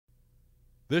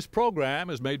This program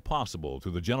is made possible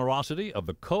through the generosity of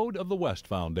the Code of the West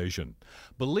Foundation,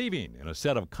 believing in a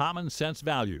set of common sense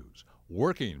values,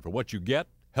 working for what you get,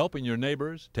 helping your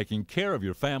neighbors, taking care of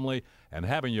your family, and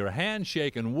having your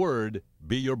handshake and word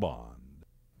be your bond.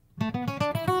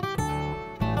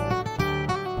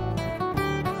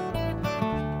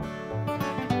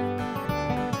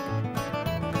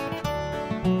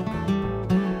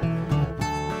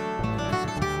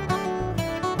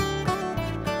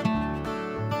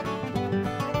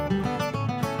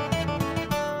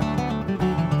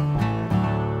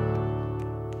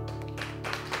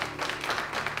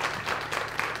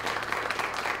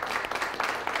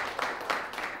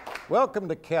 Welcome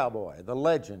to Cowboy, the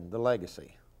legend, the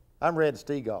legacy. I'm Red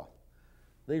Steagall.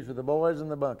 These are the boys in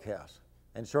the Bunkhouse,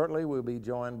 and shortly we'll be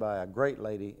joined by a great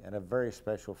lady and a very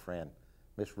special friend,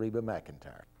 Miss Reba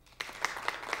McEntire.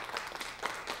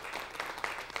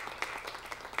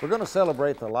 We're going to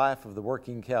celebrate the life of the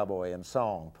working cowboy in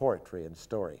song, poetry, and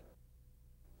story.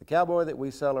 The cowboy that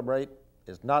we celebrate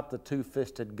is not the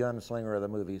two-fisted gunslinger of the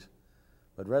movies,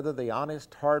 but rather the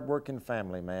honest, hard-working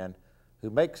family man who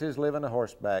makes his living a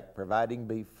horseback, providing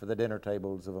beef for the dinner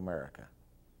tables of America.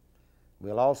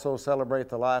 We'll also celebrate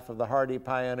the life of the hardy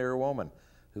pioneer woman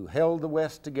who held the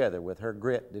West together with her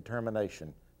grit,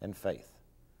 determination, and faith.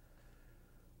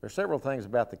 There are several things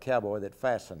about the cowboy that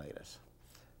fascinate us.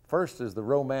 First is the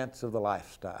romance of the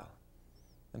lifestyle.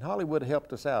 And Hollywood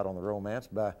helped us out on the romance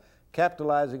by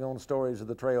capitalizing on stories of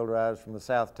the trail drives from the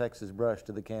South Texas brush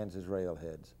to the Kansas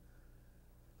railheads.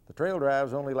 The trail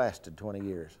drives only lasted 20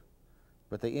 years.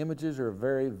 But the images are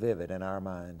very vivid in our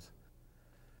minds.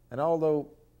 And although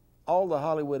all the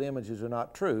Hollywood images are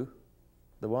not true,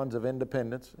 the ones of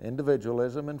independence,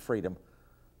 individualism, and freedom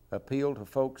appeal to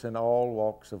folks in all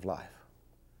walks of life.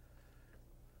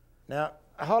 Now,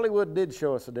 Hollywood did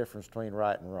show us the difference between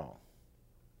right and wrong.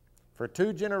 For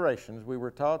 2 generations, we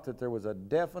were taught that there was a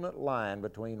definite line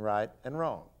between right and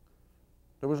wrong.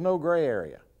 There was no gray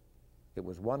area. It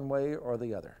was one way or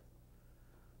the other.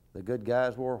 The good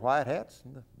guys wore white hats,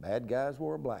 and the bad guys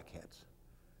wore black hats.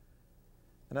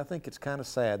 And I think it's kind of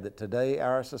sad that today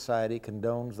our society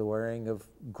condones the wearing of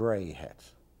gray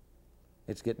hats.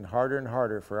 It's getting harder and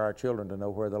harder for our children to know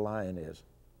where the line is.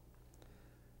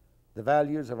 The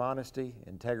values of honesty,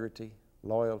 integrity,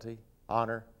 loyalty,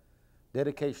 honor,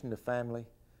 dedication to family,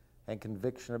 and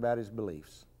conviction about his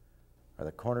beliefs are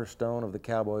the cornerstone of the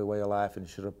cowboy way of life and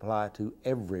should apply to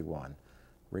everyone,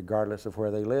 regardless of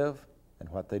where they live and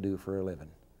what they do for a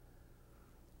living.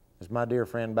 As my dear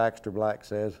friend Baxter Black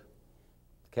says,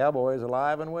 the cowboy is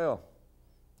alive and well.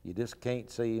 You just can't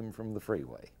see him from the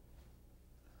freeway.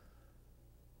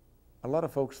 A lot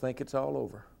of folks think it's all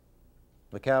over.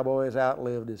 The cowboy has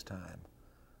outlived his time.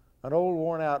 An old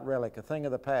worn-out relic, a thing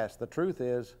of the past. The truth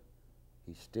is,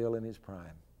 he's still in his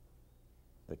prime.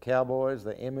 The cowboy is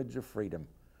the image of freedom,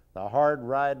 the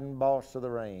hard-riding boss of the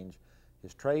range.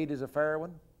 His trade is a fair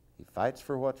one. He fights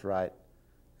for what's right,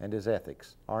 and his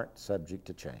ethics aren't subject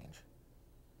to change.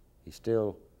 He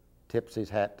still tips his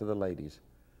hat to the ladies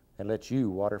and lets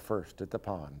you water first at the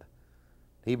pond.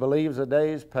 He believes a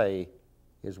day's pay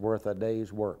is worth a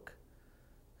day's work,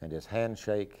 and his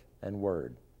handshake and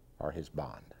word are his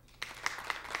bond.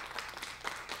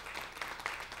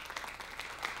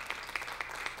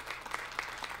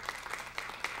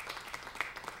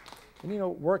 And you know,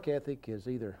 work ethic is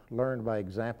either learned by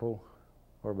example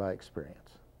or by experience.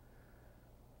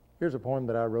 Here's a poem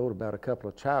that I wrote about a couple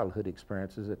of childhood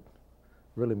experiences that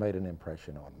really made an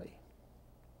impression on me.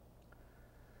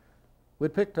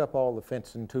 We'd picked up all the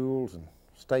fencing tools and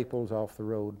staples off the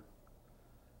road.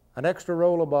 An extra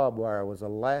roll of barbed wire was the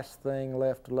last thing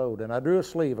left to load, and I drew a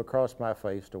sleeve across my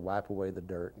face to wipe away the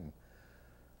dirt, and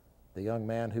the young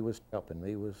man who was helping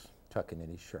me was tucking in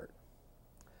his shirt.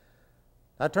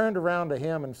 I turned around to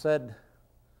him and said,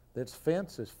 "This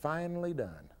fence is finally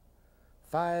done.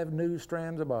 5 new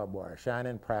strands of barbed wire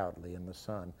shining proudly in the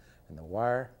sun, and the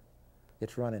wire,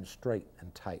 it's running straight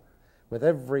and tight with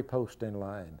every post in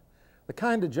line. The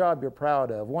kind of job you're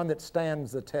proud of, one that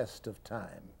stands the test of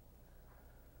time."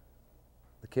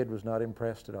 The kid was not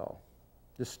impressed at all,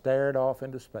 just stared off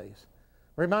into space.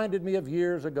 Reminded me of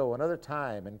years ago, another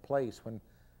time and place when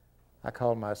I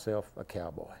called myself a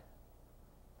cowboy.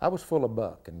 I was full of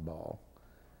buck and ball,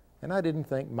 and I didn't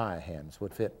think my hands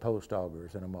would fit post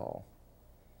augers in a mall.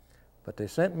 But they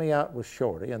sent me out with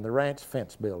Shorty and the ranch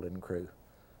fence building crew.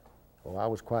 Oh, I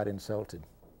was quite insulted.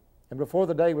 And before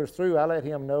the day was through, I let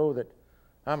him know that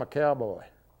I'm a cowboy.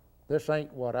 This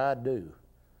ain't what I do.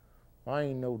 I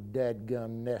ain't no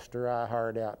dadgum nester I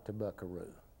hired out to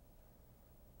buckaroo.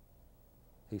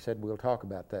 He said, "We'll talk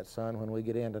about that, son, when we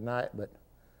get in tonight, but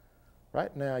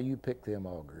Right now, you pick them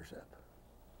augers up.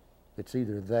 It's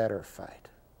either that or fight.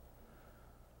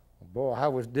 Boy, I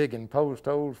was digging post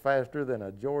holes faster than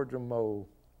a Georgia mole.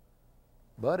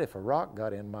 But if a rock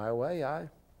got in my way, I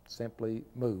simply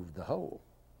moved the hole.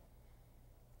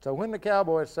 So when the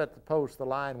cowboys set the post, the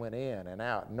line went in and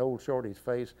out, and old Shorty's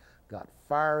face got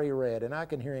fiery red, and I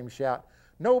can hear him shout,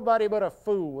 "Nobody but a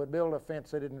fool would build a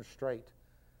fence that isn't straight.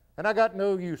 And I got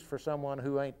no use for someone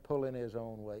who ain't pulling his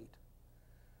own weight."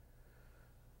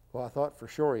 Well, I thought for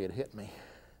sure he'd hit me.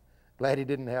 Glad he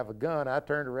didn't have a gun. I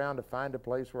turned around to find a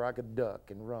place where I could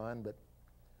duck and run, but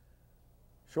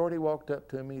Shorty walked up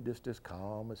to me just as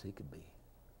calm as he could be.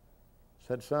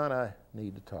 Said, "Son, I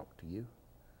need to talk to you.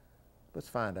 Let's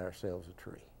find ourselves a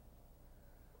tree."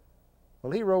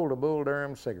 Well, he rolled a Bull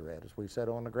Durham cigarette as we sat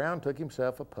on the ground, took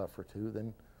himself a puff or two,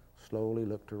 then slowly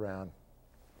looked around.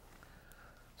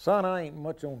 "Son, I ain't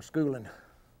much on schooling.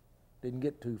 Didn't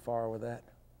get too far with that.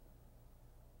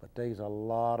 But there's a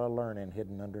lot of learning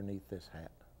hidden underneath this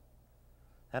hat.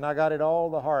 And I got it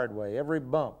all the hard way, every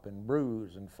bump and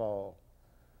bruise and fall.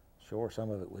 Sure,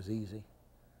 some of it was easy.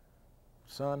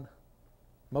 Son,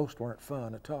 most weren't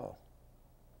fun at all.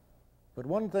 But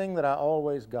one thing that I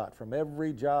always got from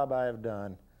every job I have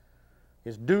done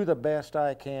is do the best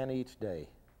I can each day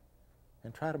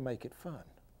and try to make it fun.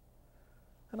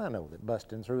 And I know that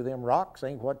busting through them rocks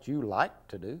ain't what you like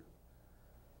to do,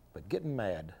 but getting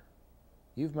mad,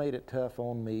 you've made it tough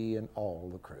on me and all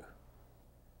the crew.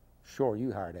 Sure,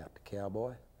 you hired out the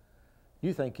cowboy.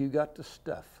 You think you got the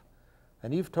stuff,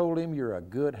 and you've told him you're a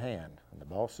good hand, and the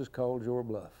boss has called your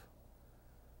bluff.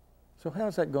 So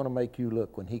how's that going to make you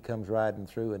look when he comes riding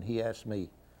through and he asks me,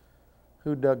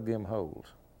 'Who dug them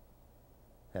holes?'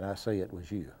 And I say it was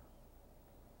you.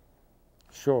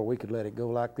 Sure, we could let it go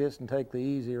like this and take the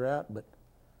easy route, but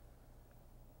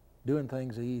doing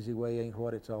things the easy way ain't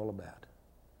what it's all about.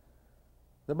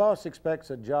 The boss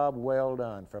expects a job well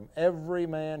done from every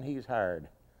man he's hired.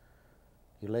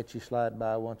 He lets you slide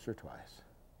by once or twice.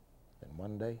 Then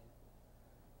one day,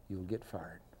 you'll get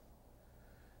fired.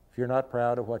 If you're not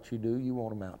proud of what you do, you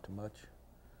won't amount to much.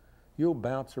 You'll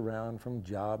bounce around from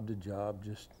job to job,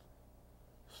 just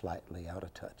slightly out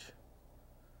of touch.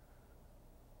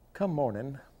 Come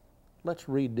morning, let's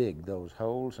redig those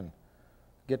holes and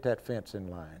get that fence in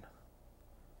line.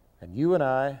 And you and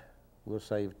I will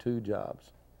save 2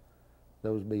 jobs,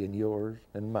 those being yours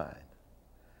and mine.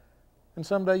 And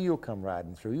someday you'll come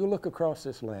riding through. You'll look across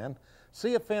this land,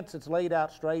 see a fence that's laid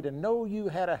out straight, and know you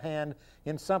had a hand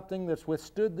in something that's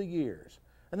withstood the years.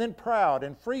 And then proud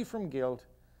and free from guilt,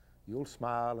 you'll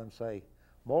smile and say,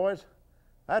 'Boys,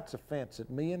 that's a fence that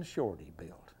me and Shorty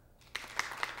built.'"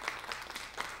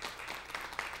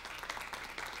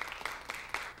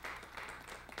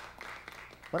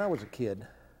 When I was a kid,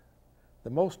 the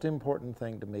most important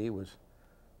thing to me was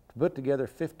to put together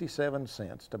 57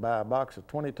 cents to buy a box of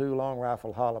 22 long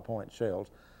rifle hollow point shells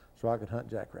so I could hunt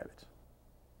jackrabbits.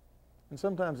 And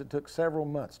sometimes it took several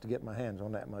months to get my hands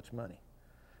on that much money.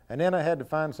 And then I had to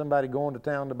find somebody going to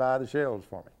town to buy the shells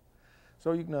for me.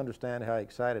 So you can understand how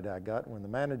excited I got when the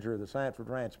manager of the Sanford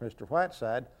Ranch, Mr.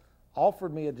 Whiteside,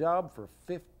 offered me a job for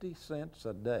 50 cents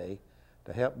a day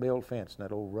to help build fence in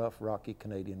that old rough, rocky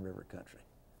Canadian river country.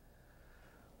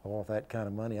 Well, with that kind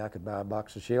of money, I could buy a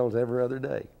box of shells every other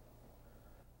day.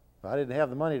 I didn't have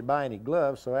the money to buy any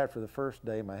gloves, so after the first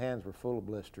day, my hands were full of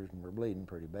blisters and were bleeding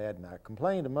pretty bad, and I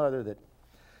complained to Mother that,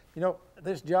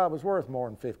 this job was worth more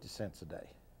than 50 cents a day.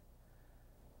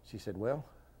 She said, "Well,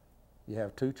 you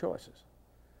have 2 choices.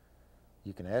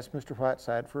 You can ask Mr.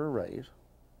 Whiteside for a raise,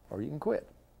 or you can quit.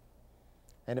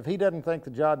 And if he doesn't think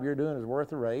the job you're doing is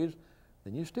worth a raise,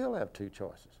 then you still have 2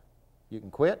 choices. You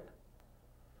can quit,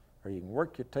 or you can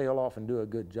work your tail off and do a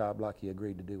good job like you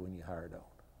agreed to do when you hired on."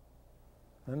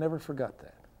 I never forgot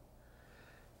that.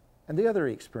 And the other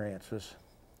experience was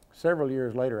several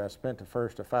years later. I spent the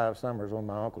first of 5 summers on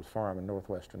my uncle's farm in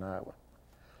northwestern Iowa.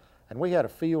 And we had a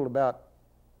field about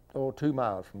 2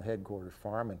 miles from the headquarters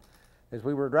farm. And as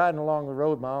we were riding along the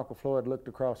road, my Uncle Floyd looked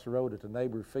across the road at the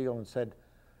neighbor's field and said,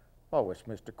 "I wish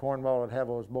Mr. Cornwall would have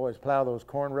those boys plow those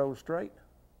corn rows straight."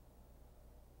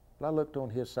 Well, I looked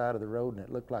on his side of the road, and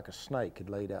it looked like a snake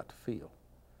had laid out the field.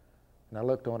 And I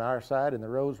looked on our side, and the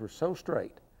rows were so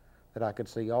straight that I could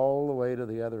see all the way to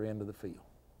the other end of the field.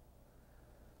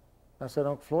 I said,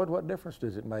 "Uncle Floyd, what difference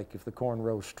does it make if the corn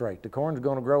rows straight? The corn's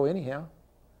going to grow anyhow."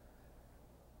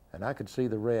 And I could see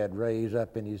the red raise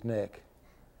up in his neck,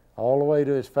 all the way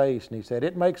to his face, and he said,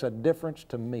 "It makes a difference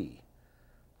to me.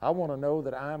 I want to know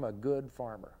that I'm a good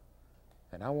farmer,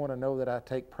 and I want to know that I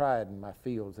take pride in my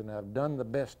fields, and I've done the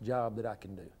best job that I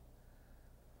can do."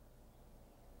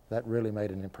 That really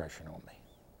made an impression on me.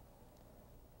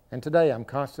 And today I'm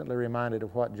constantly reminded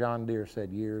of what John Deere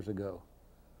said years ago.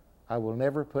 I will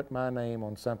never put my name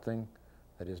on something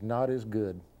that is not as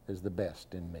good as the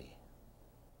best in me.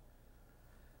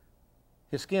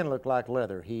 His skin looked like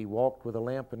leather. He walked with a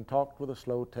limp and talked with a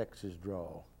slow Texas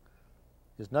drawl.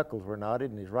 His knuckles were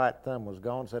knotted and his right thumb was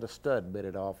gone. Said a stud bit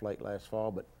it off late last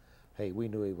fall, but hey, we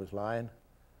knew he was lying.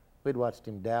 We'd watched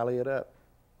him dally it up.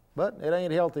 But it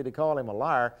ain't healthy to call him a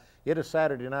liar. It was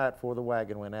Saturday night before the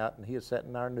wagon went out and he is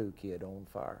setting our new kid on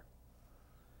fire.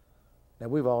 Now,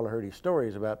 we've all heard his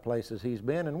stories about places he's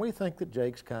been, and we think that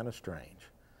Jake's kind of strange.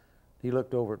 He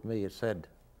looked over at me and said,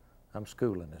 I'm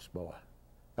schooling this boy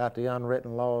about the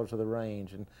unwritten laws of the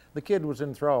range. And the kid was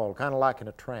enthralled, kind of like in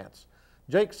a trance.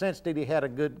 Jake sensed that he had a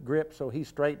good grip, so he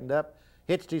straightened up,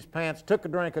 hitched his pants, took a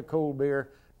drink of cold beer,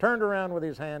 turned around with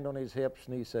his hand on his hips,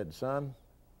 and he said, son,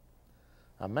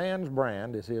 a man's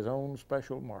brand is his own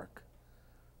special mark.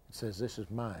 It says, this is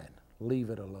mine, leave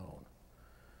it alone.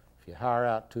 If you hire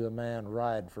out to a man,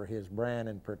 ride for his brand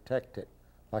and protect it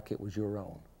like it was your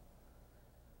own.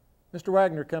 Mr.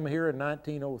 Wagner come here in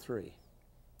 1903.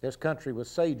 This country was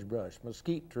sagebrush,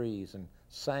 mesquite trees, and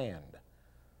sand.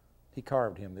 He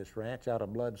carved him this ranch out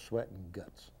of blood, sweat, and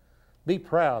guts. Be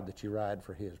proud that you ride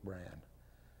for his brand.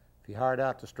 If you hired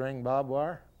out to string barbed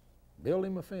wire, build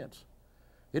him a fence.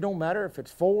 It don't matter if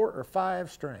it's 4 or 5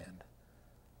 strand.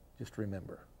 Just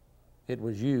remember, it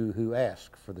was you who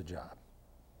asked for the job.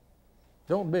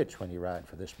 Don't bitch when you ride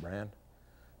for this brand,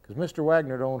 because Mr.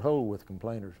 Wagner don't hold with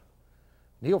complainers.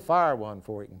 And he'll fire one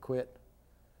before he can quit.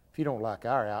 If you don't like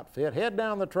our outfit, head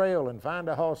down the trail and find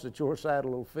a horse that your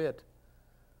saddle will fit.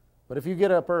 But if you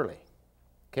get up early,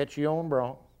 catch your own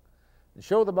bronc, and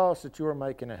show the boss that you're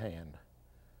making a hand,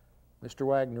 Mr.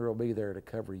 Wagner will be there to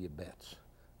cover your bets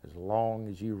as long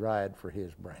as you ride for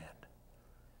his brand.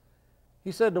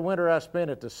 He said the winter I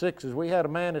spent at the Sixes, we had a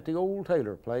man at the old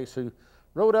Taylor place who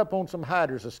rode up on some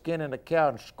hiders a skinning a cow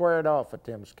and squared off at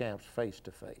them scamps face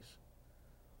to face.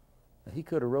 Now, he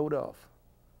could have rode off,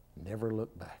 never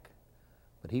looked back,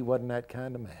 but he wasn't that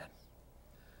kind of man.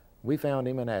 We found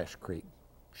him in Ash Creek,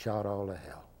 shot all to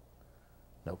hell.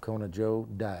 Nocona Joe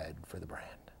died for the brand.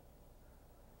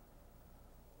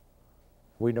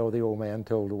 We know the old man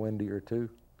told a windy or two,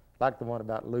 like the one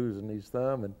about losing his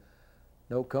thumb, and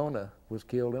Nocona was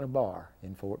killed in a bar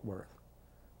in Fort Worth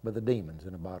by the demons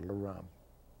in a bottle of rum.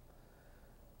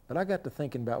 But I got to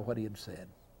thinking about what he had said.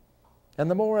 And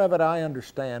the more of it I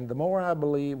understand, the more I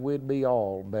believe we'd be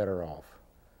all better off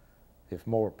if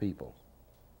more people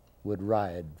would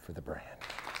ride for the brand.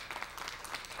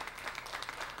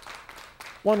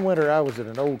 One winter I was at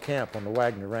an old camp on the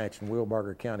Wagner Ranch in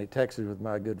Wilbarger County, Texas with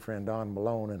my good friend Don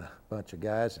Malone and a bunch of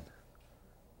guys. And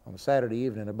on a Saturday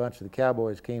evening, a bunch of the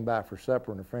cowboys came by for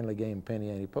supper and a friendly game of penny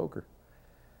ante poker.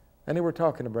 And they were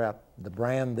talking about the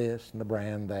brand this and the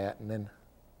brand that. And then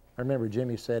I remember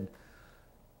Jimmy said,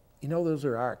 you know, those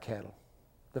are our cattle.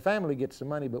 The family gets the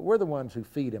money, but we're the ones who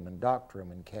feed them and doctor them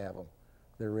and calve them.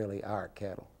 They're really our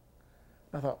cattle.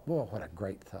 And I thought, boy, what a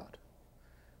great thought.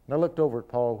 And I looked over at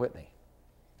Paul Whitney.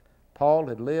 Paul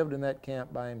had lived in that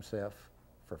camp by himself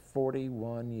for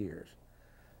 41 years.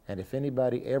 And if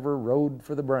anybody ever rode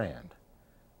for the brand,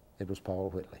 it was Paul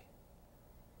Whitley.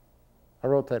 I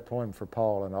wrote that poem for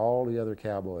Paul and all the other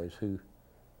cowboys who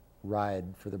ride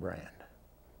for the brand.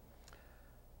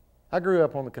 I grew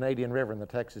up on the Canadian River in the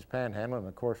Texas Panhandle and,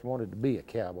 of course, wanted to be a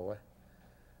cowboy.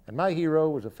 And my hero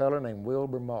was a fellow named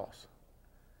Wilbur Moss.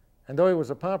 And though he was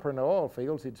a pumper in the oil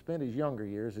fields, he'd spent his younger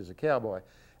years as a cowboy.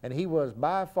 And he was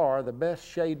by far the best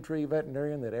shade tree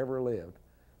veterinarian that ever lived.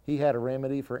 He had a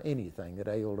remedy for anything that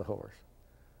ailed a horse.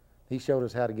 He showed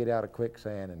us how to get out of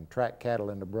quicksand and track cattle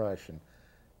in the brush and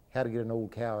how to get an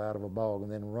old cow out of a bog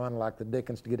and then run like the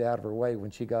dickens to get out of her way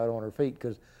when she got on her feet,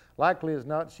 because likely as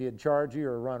not she'd charge you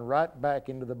or run right back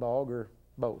into the bog or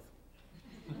both.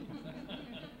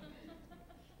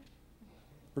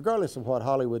 Regardless of what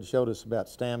Hollywood showed us about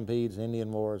stampedes,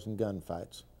 Indian wars, and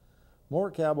gunfights,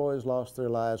 more cowboys lost their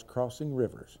lives crossing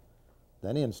rivers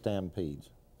than in stampedes,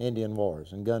 Indian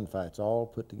wars, and gunfights all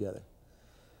put together.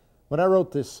 When I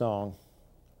wrote this song,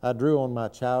 I drew on my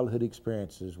childhood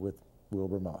experiences with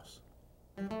Wilbur Moss.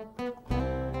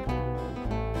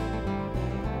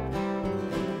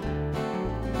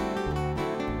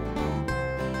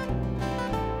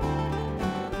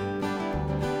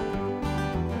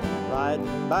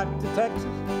 Riding back to Texas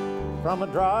from a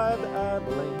drive to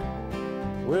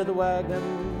Abilene, with the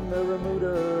wagon, the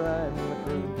remuda, and the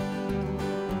crew.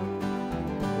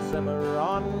 The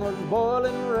Cimarron was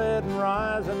boiling red and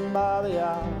rising by the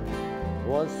hour.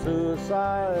 Was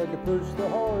suicide to push the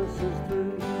horses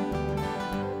through.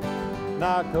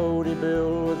 Now Cody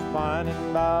Bill was pining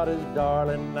about his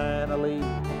darling Anna Lee.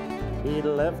 He'd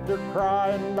left her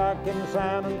crying back in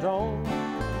San Antonio.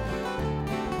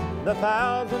 The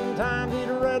 1,000 times he'd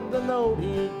read the note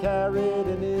he carried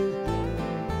in his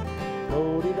jeans.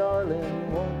 Cody,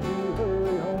 darling, won't you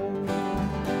hurry home?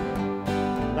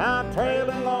 Now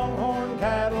trailing longhorn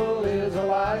cattle is a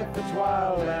life that's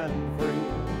wild and free,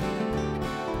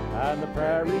 and the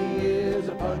prairie is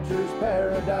a puncher's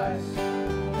paradise.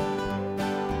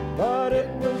 But it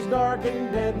was dark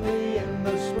and deadly in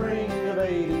the spring of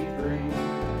 '83,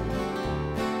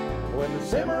 when the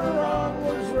Cimarron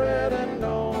was red and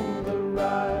on the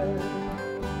rise.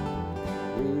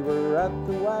 We were at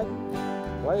the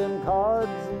wagon, playing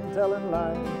cards and telling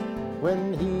lies,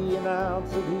 when he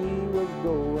announced that he was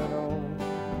going on.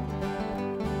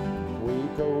 We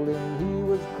told him he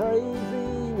was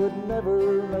crazy, would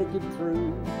never make it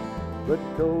through, but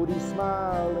Cody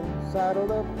smiled and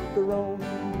saddled up the roan.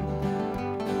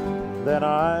 Then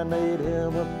I made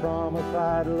him a promise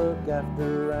I'd look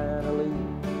after Anna Lee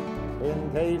in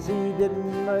case he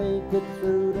didn't make it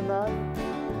through tonight.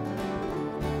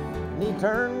 And he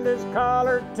turned his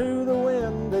collar to the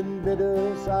wind and bid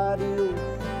us adios,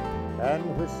 and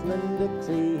whistling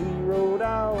Dixie he rode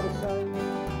out of sight.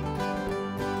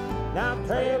 Now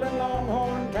trailing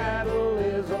longhorn cattle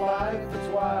is a life that's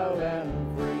wild and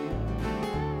free,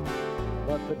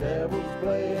 but the devil's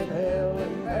playing hell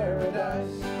in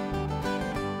paradise.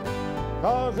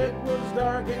 'Cause it was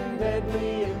dark and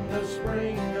deadly in the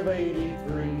spring of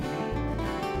 '83,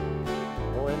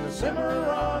 when the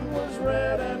Cimarron was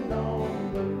red and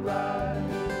on the rise.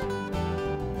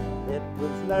 It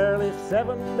was nearly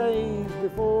 7 days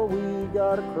before we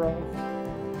got across.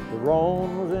 The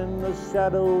roan was in the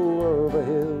shadow of a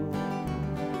hill.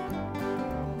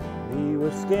 He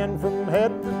was skinned from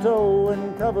head to toe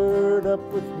and covered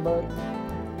up with mud,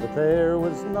 but there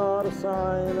was not a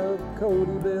sign of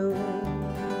Cody Bill.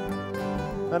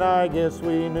 And I guess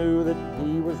we knew that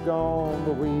he was gone,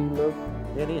 but we looked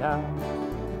anyhow.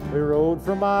 We rode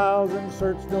for miles and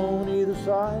searched on either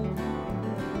side.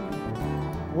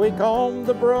 We combed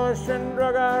the brush and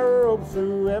drug our ropes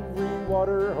through every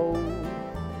water hole,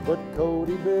 but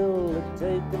Cody Bill had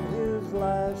taken his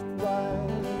last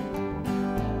ride.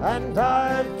 And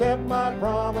I've kept my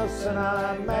promise and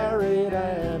I married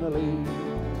Anna Lee,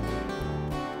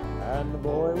 and the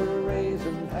boy we're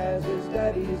raising has his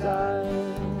daddy's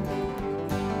eyes.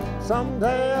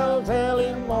 Someday I'll tell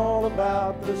him all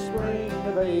about the spring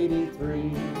of '83,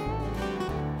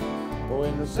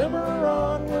 when the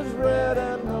Cimarron was red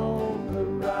and on the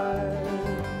rise.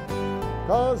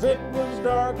 'Cause it was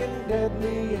dark and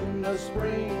deadly in the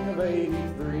spring of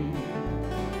 '83,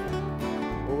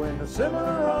 when the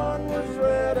Cimarron was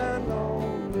red and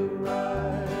on the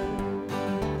rise.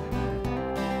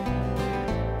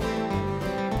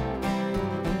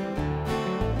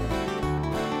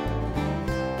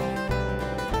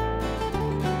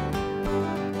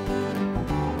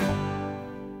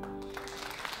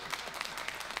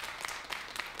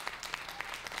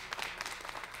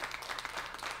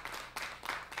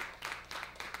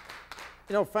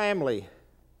 You know, family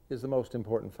is the most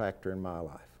important factor in my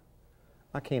life.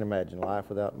 I can't imagine life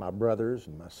without my brothers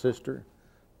and my sister,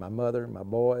 my mother, my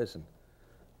boys, and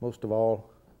most of all,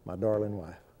 my darling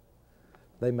wife.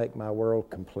 They make my world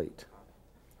complete.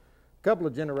 A couple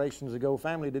of generations ago,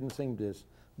 family didn't seem to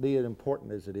be as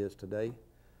important as it is today,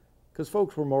 because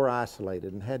folks were more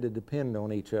isolated and had to depend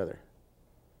on each other.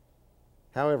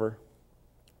 However,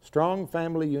 strong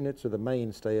family units are the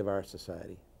mainstay of our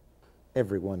society.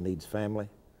 Everyone needs family.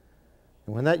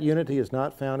 And when that unity is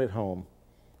not found at home,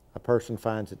 a person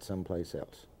finds it someplace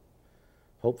else.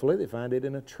 Hopefully they find it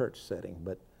in a church setting,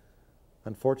 but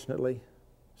unfortunately,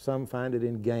 some find it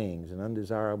in gangs and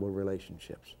undesirable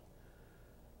relationships.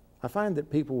 I find that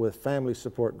people with family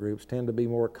support groups tend to be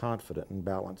more confident and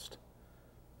balanced.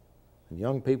 And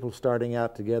young people starting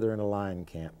out together in a line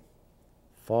camp,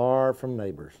 far from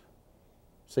neighbors,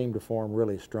 seem to form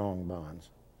really strong bonds.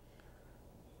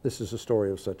 This is the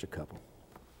story of such a couple.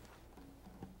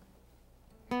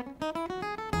 She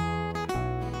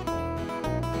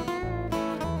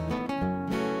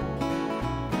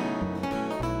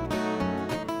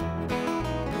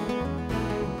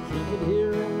could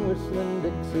hear him whistling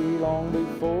Dixie long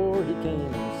before he came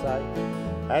in sight,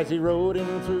 as he rode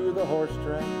in through the horse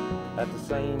track at the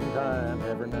same time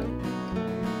every night.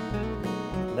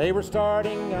 They were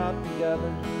starting out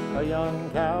together, a young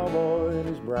cowboy and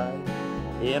his bride,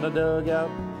 in a dugout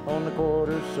on the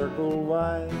quarter circle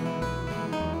wide.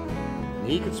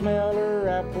 He could smell her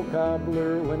apple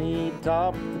cobbler when he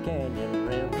topped the canyon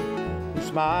rim. He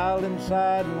smiled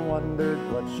inside and wondered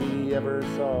what she ever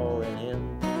saw in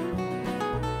him.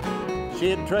 She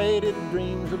had traded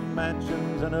dreams of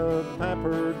mansions and a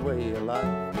pampered way of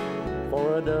life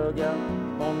for a dugout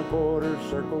on the quarter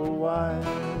circle wide.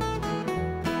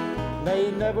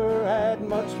 They never had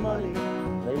much money,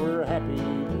 they were happy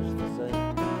just the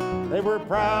same. They were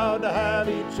proud to have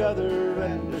each other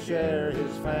and to share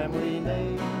his family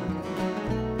name.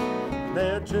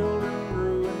 Their children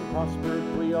grew and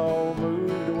prospered, we all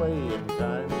moved away in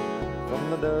time from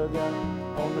the dugout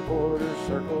on the quarter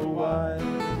circle wide.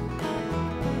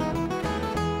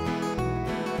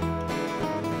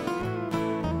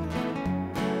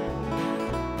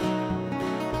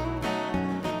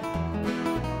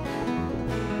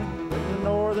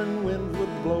 Northern winds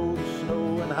would blow the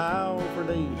snow and howl for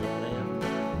days on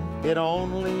end. It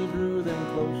only drew them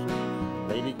closer,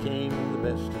 they became the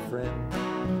best of friends.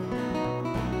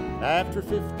 After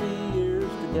 50 years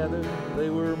together, they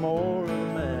were more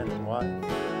than man and wife.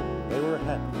 They were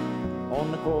happy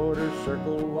on the quarter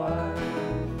circle wide.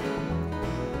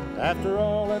 After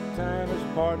all that time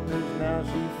as partners, now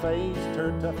she faced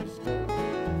her toughest test.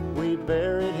 We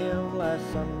buried him last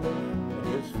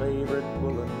Sunday, his favorite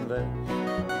woolen vest.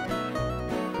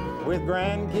 With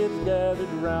grandkids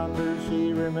gathered around her,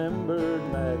 she remembered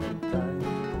magic times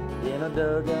in a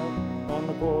dugout on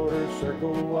the quarter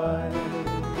circle wide.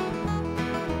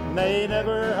 They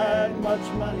never had much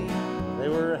money, they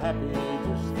were happy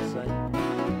just the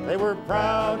same. They were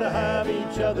proud to have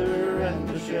each other and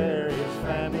to share his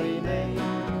family name.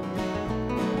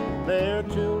 Their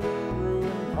children grew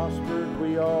and prospered,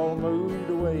 we all moved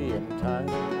away in time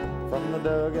from the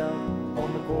dugout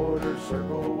on the quarter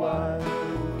circle wide.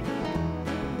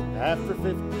 After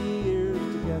 50 years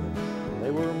together,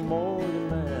 they were more than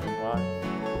man and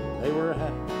wife. They were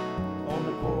happy on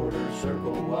the quarter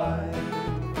circle wide.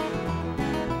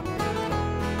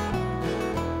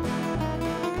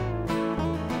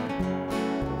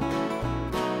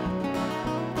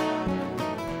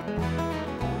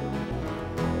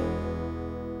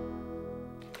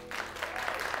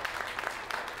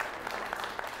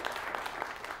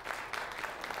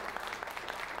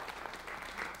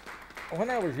 When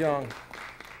I was young,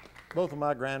 both of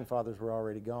my grandfathers were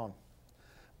already gone,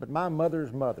 but my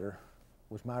mother's mother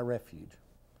was my refuge.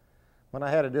 When I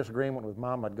had a disagreement with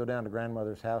Mom, I'd go down to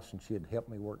grandmother's house and she'd help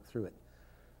me work through it.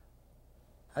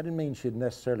 I didn't mean she'd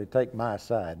necessarily take my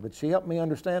side, but she helped me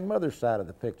understand Mother's side of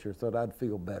the picture so that I'd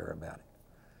feel better about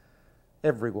it.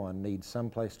 Everyone needs some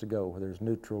place to go where there's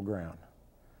neutral ground.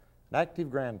 And active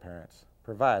grandparents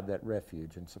provide that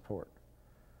refuge and support.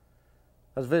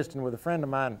 I was visiting with a friend of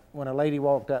mine when a lady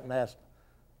walked up and asked,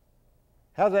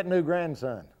 "How's that new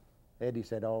grandson?" Eddie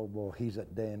said, "Oh, boy, he's a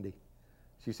dandy."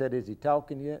 She said, "Is he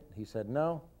talking yet?" He said,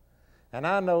 "No. And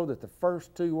I know that the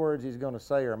first two words he's going to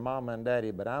say are Mama and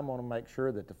Daddy, but I'm going to make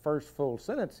sure that the first full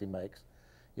sentence he makes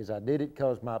is, 'I did it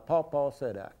because my pawpaw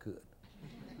said I could.'"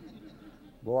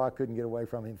 Boy, I couldn't get away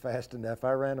from him fast enough.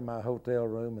 I ran to my hotel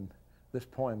room and this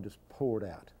poem just poured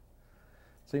out.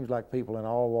 Seems like people in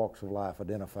all walks of life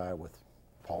identify with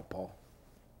Pawpaw.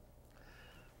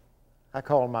 I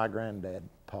called my granddad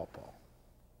Pawpaw.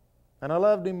 And I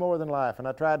loved him more than life, and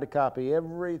I tried to copy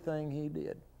everything he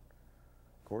did.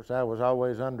 Of course, I was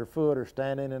always underfoot or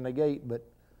standing in the gate, but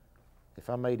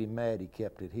if I made him mad, he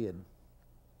kept it hid.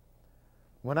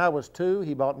 When I was 2,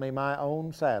 he bought me my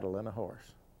own saddle and a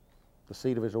horse. The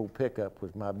seat of his old pickup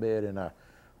was my bed, and I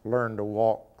learned to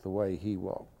walk the way he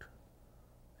walked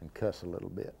and cuss a little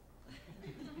bit.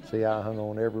 See, I hung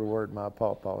on every word my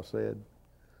pawpaw said.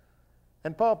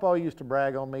 And Pawpaw used to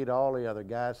brag on me to all the other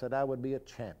guys, said I would be a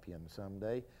champion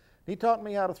someday. He taught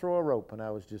me how to throw a rope when I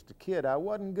was just a kid. I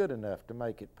wasn't good enough to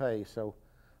make it pay, so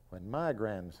when my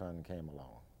grandson came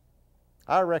along,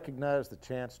 I recognized the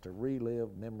chance to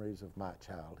relive memories of my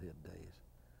childhood days.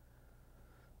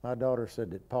 My daughter said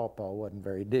that Pawpaw wasn't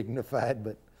very dignified,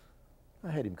 but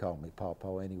I had him call me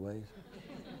Pawpaw anyways.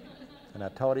 And I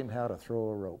taught him how to throw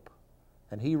a rope.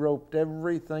 And he roped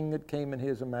everything that came in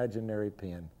his imaginary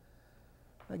pen.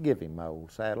 I give him my old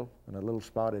saddle and a little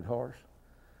spotted horse,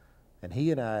 and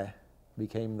he and I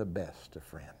became the best of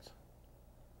friends.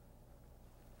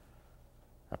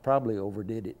 I probably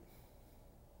overdid it,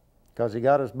 because he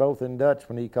got us both in Dutch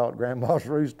when he caught Grandma's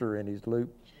rooster in his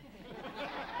loop.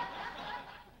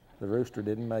 The rooster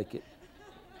didn't make it.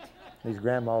 His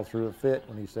grandma threw a fit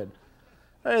when he said,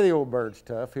 "Hey, the old bird's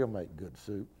tough, he'll make good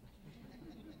soup."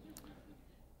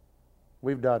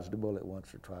 We've dodged a bullet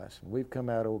once or twice, and we've come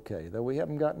out okay, though we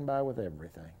haven't gotten by with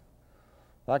everything.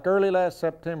 Like early last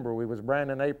September, we was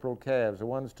branding April calves, the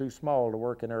ones too small to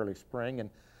work in early spring, and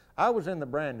I was in the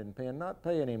branding pen, not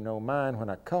paying him no mind, when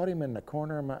I caught him in the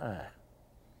corner of my eye.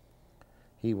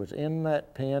 He was in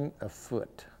that pen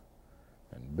afoot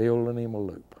and building him a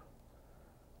loop.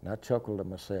 And I chuckled to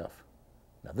myself,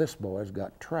 now this boy's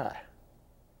got try.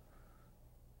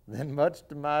 Then, much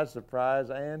to my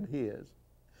surprise and his,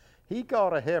 he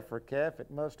caught a heifer calf that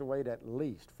must have weighed at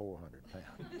least 400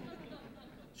 pounds.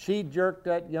 She jerked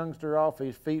that youngster off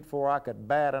his feet before I could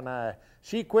bat an eye.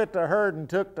 She quit the herd and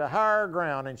took to higher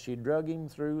ground, and she drug him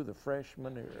through the fresh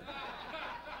manure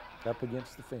up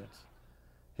against the fence.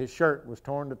 His shirt was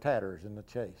torn to tatters in the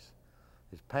chase.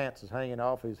 His pants was hanging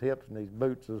off his hips, and his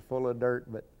boots was full of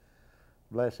dirt, but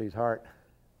bless his heart,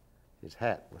 his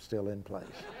hat was still in place.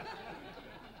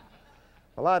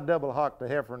 Well, I double-hocked the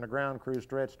heifer, and the ground crew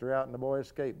stretched her out, and the boy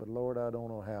escaped, but Lord, I don't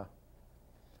know how.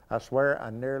 I swear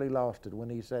I nearly lost it when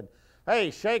he said, "Hey,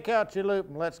 shake out your loop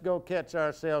and let's go catch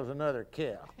ourselves another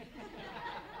cow."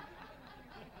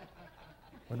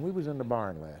 When we was in the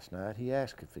barn last night, he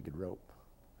asked if he could rope,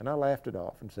 and I laughed it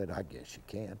off and said, "I guess you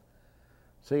can."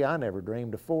 See, I never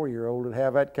dreamed a 4-year-old would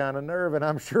have that kind of nerve, and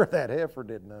I'm sure that heifer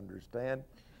didn't understand.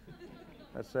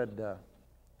 I said,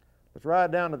 "Let's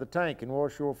ride down to the tank and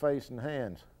wash your face and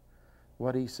hands."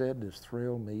 What he said just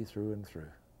thrilled me through and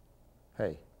through.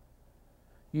 Hey,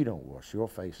 you don't wash your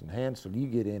face and hands till you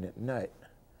get in at night,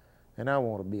 and I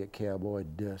want to be a cowboy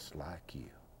just like you.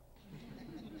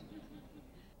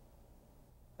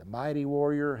 The mighty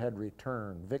warrior had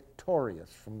returned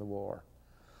victorious from the war.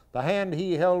 The hand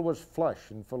he held was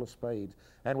flush and full of spades,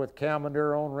 and with cow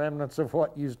manure on remnants of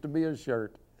what used to be a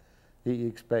shirt, he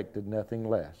expected nothing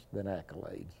less than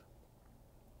accolades.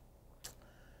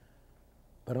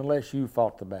 But unless you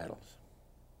fought the battles,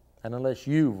 and unless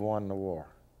you've won the war,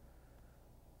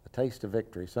 the taste of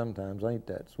victory sometimes ain't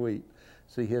that sweet.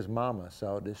 See, his mama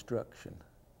saw destruction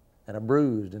and a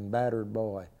bruised and battered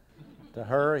boy. To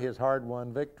her, his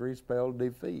hard-won victory spelled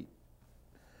defeat.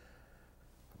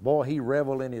 Boy, he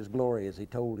reveled in his glory as he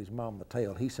told his mama the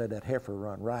tale. He said, "That heifer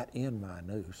run right in my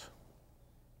noose.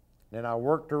 Then I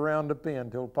worked around the pen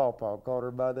till Pawpaw caught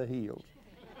her by the heels.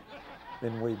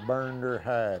 Then we burned her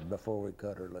hide before we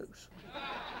cut her loose."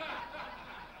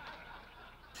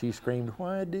 She screamed,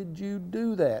 "Why did you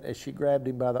do that?" as she grabbed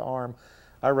him by the arm.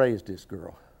 I raised this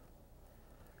girl,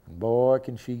 and boy,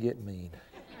 can she get mean.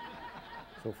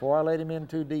 So before I let him in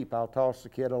too deep, I'll toss the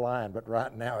kid a line, but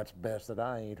right now it's best that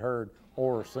I ain't heard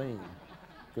or seen,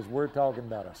 because we're talking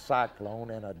about a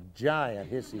cyclone and a giant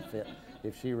hissy fit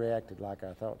if she reacted like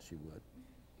I thought she would.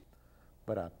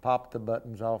 But I popped the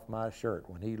buttons off my shirt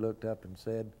when he looked up and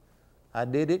said, "I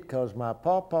did it 'cause my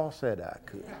pawpaw said I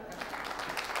could."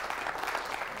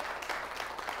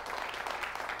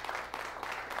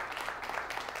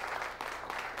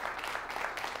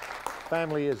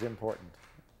 Family is important.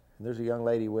 And there's a young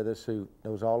lady with us who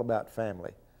knows all about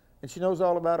family. And she knows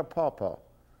all about a pawpaw.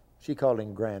 She called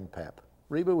him Grandpap.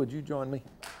 Reba, would you join me?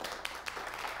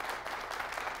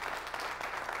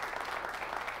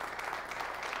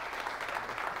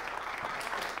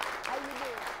 How you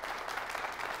doing?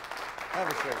 Have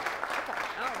a seat. Okay,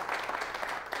 all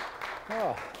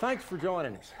right. Oh, thanks for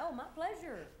joining us. Oh, my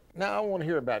pleasure. Now I want to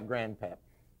hear about Grandpap.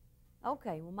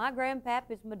 Okay, well, my grandpap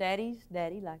is my daddy's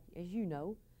daddy, like as you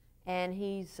know, and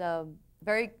he's a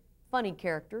very funny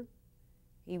character.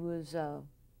 He was a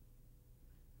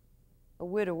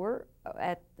widower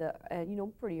at the,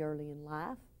 pretty early in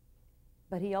life,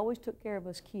 but he always took care of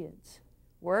us kids.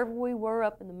 Wherever we were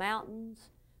up in the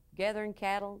mountains, gathering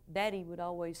cattle, Daddy would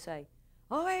always say,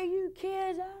 "Oh, hey, you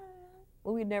kids."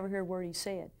 Well, we'd never hear a word he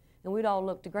said. And we'd all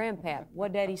look to Grandpap.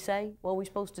 What'd Daddy say? What are we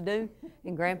supposed to do?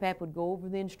 And Grandpap would go over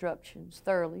the instructions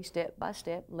thoroughly, step by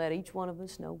step, and let each one of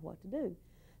us know what to do.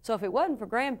 So if it wasn't for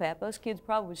Grandpap, us kids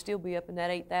probably would still be up in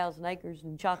that 8,000 acres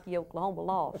in Chalky, Oklahoma,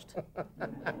 lost.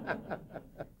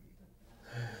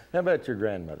 How about your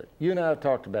grandmother? You and I have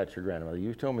talked about your grandmother.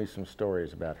 You've told me some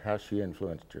stories about how she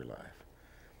influenced your life.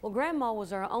 Well, Grandma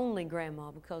was our only grandma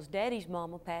because Daddy's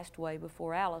mama passed away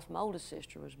before Alice, my oldest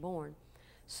sister, was born.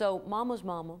 So Mama's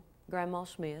mama, Grandma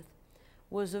Smith,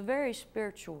 was a very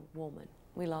spiritual woman.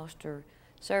 We lost her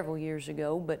several years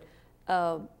ago, but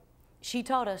she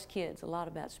taught us kids a lot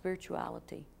about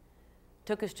spirituality.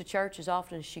 Took us to church as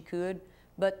often as she could,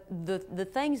 but the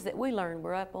things that we learned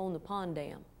were up on the pond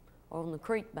dam or on the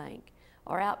creek bank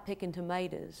or out picking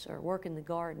tomatoes or working the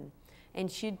garden.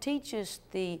 And she'd teach us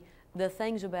the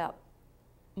things about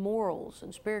morals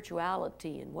and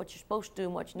spirituality and what you're supposed to do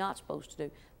and what you're not supposed to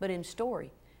do, but in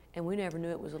story. And we never knew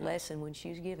it was a lesson when she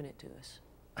was giving it to us.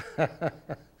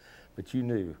 But you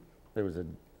knew there was a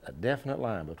definite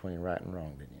line between right and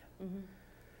wrong, didn't you? Mm-hmm.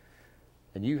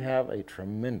 And you have a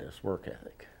tremendous work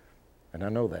ethic. And I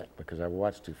know that because I've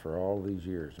watched you for all these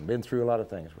years and been through a lot of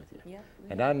things with you. Yep.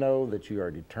 And I know that you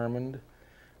are determined,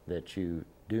 that you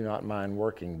do not mind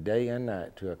working day and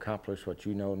night to accomplish what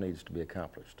you know needs to be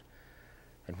accomplished.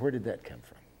 And where did that come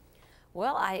from?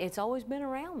 Well, it's always been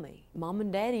around me. Mom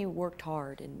and Daddy worked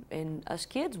hard, and us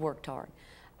kids worked hard.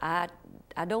 I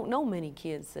don't know many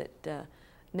kids that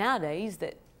nowadays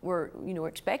that were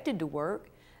expected to work.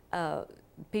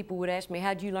 People would ask me,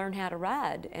 how'd you learn how to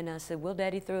ride? And I said, well,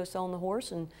 Daddy threw us on the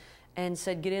horse and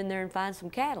said, get in there and find some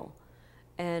cattle.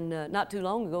 And not too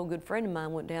long ago, a good friend of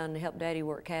mine went down to help Daddy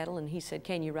work cattle, and he said,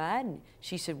 can you ride? And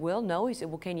she said, well, no. He said,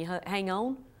 well, can you hang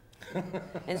on?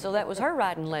 And so that was her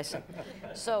riding lesson.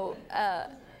 So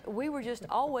we were just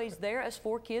always there. Us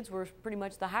 4 kids were pretty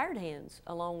much the hired hands,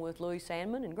 along with Louis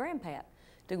Sandman and Grandpat,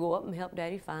 to go up and help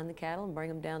Daddy find the cattle and bring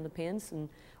them down the pens and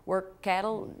work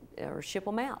cattle or ship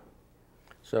them out.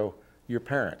 So your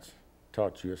parents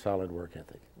taught you a solid work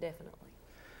ethic. Definitely.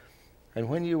 And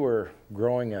when you were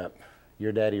growing up,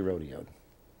 your daddy rodeoed,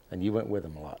 and you went with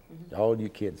him a lot. Mm-hmm. All you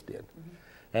kids did. Mm-hmm.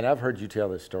 And I've heard you tell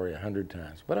this story 100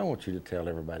 times, but I want you to tell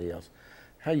everybody else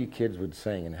how you kids would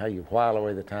sing and how you while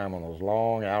away the time on those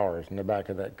long hours in the back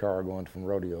of that car going from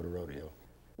rodeo to rodeo.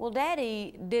 Well,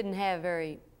 Daddy didn't have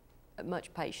very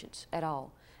much patience at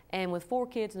all. And with 4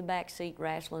 kids in the back seat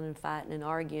wrestling and fighting and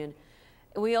arguing,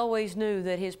 we always knew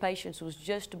that his patience was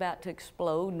just about to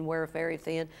explode and wear very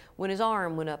thin when his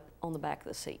arm went up on the back of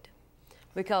the seat.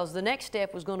 Because the next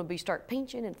step was going to be start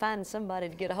pinching and finding somebody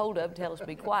to get a hold of and tell us to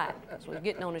be quiet. So it was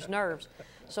getting on his nerves.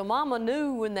 So Mama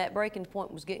knew when that breaking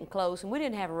point was getting close, and we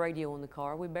didn't have a radio in the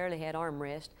car. We barely had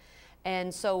armrest.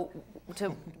 And so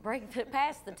to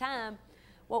pass the time,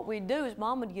 what we'd do is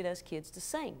Mom would get us kids to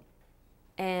sing.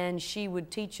 And she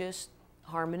would teach us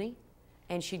harmony,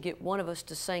 and she'd get one of us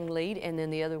to sing lead, and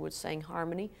then the other would sing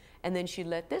harmony, and then she'd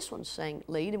let this one sing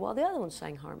lead while the other one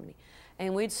sang harmony.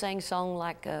 And we'd sing songs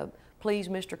like, Please,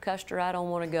 Mr. Custer, I Don't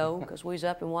Want to Go, because we was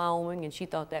up in Wyoming, and she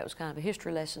thought that was kind of a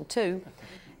history lesson too.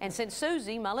 And since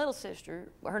Susie, my little sister,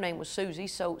 her name was Susie,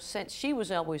 so since she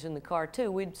was always in the car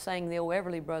too, we'd sing the old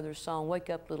Everly Brothers song,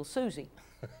 Wake Up Little Susie.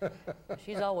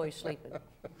 She's always sleeping.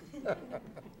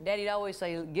 Daddy'd always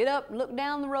say, get up and look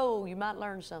down the road, you might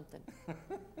learn something.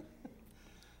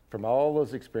 From all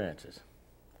those experiences,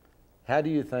 how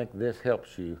do you think this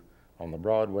helps you on the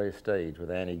Broadway stage with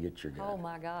Annie Get Your Gun? Oh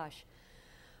my gosh.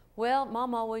 Well,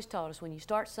 Mom always taught us when you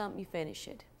start something, you finish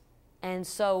it. And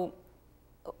so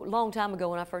a long time ago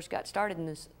when I first got started in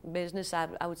this business, I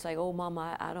would say, oh, Mom,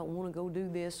 I don't want to go do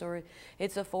this, or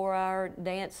it's a 4-hour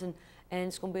dance and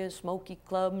it's going to be a smoky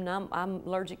club and I'm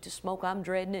allergic to smoke, I'm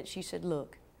dreading it. She said,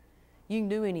 look, you can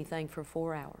do anything for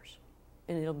 4 hours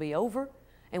and it'll be over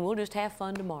and we'll just have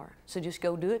fun tomorrow. So just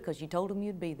go do it because you told them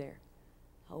you'd be there.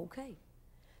 Okay.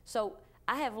 So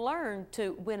I have learned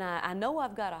to, when I know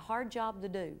I've got a hard job to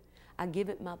do, I give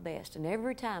it my best. And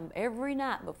every time, every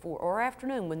night before or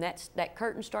afternoon, when that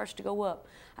curtain starts to go up,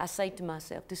 I say to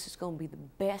myself, this is going to be the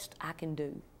best I can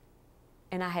do.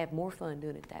 And I have more fun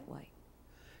doing it that way.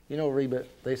 You know, Reba,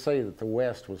 they say that the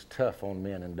West was tough on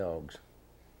men and dogs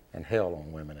and hell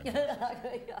on women and dogs.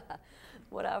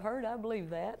 What I've heard, I believe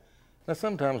that. I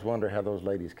sometimes wonder how those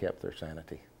ladies kept their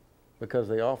sanity, because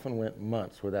they often went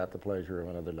months without the pleasure of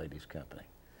another lady's company.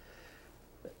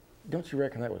 Don't you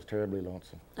reckon that was terribly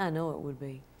lonesome? I know it would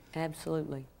be,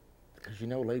 absolutely. Because you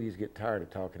know ladies get tired of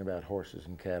talking about horses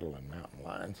and cattle and mountain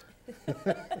lions.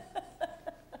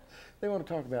 They want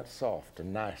to talk about soft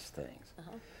and nice things.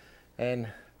 And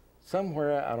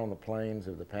somewhere out on the plains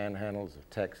of the panhandles of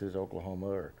Texas, Oklahoma,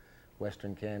 or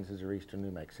western Kansas, or eastern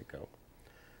New Mexico,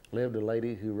 lived a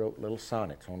lady who wrote little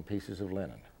sonnets on pieces of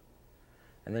linen.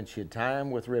 And then she'd tie them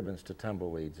with ribbons to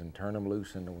tumbleweeds and turn them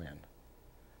loose in the wind.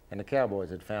 And the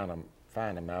cowboys would find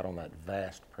them out on that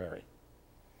vast prairie.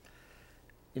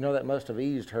 You know, that must have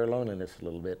eased her loneliness a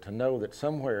little bit, to know that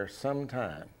somewhere,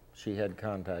 sometime, she had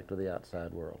contact with the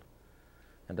outside world.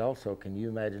 And also, can you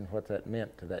imagine what that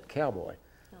meant to that cowboy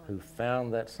who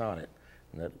found that sonnet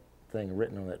and that thing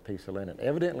written on that piece of linen,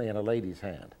 evidently in a lady's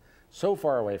hand, so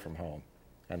far away from home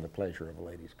and the pleasure of a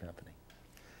lady's company?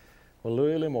 Well,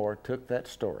 Louis L'Amour took that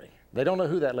story. They don't know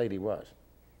who that lady was,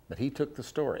 but he took the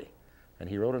story and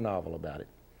he wrote a novel about it.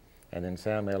 And then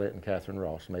Sam Elliott and Catherine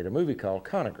Ross made a movie called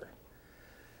Conager.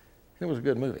 It was a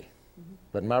good movie.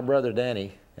 But my brother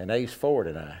Danny and Ace Ford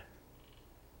and I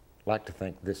like to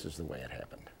think this is the way it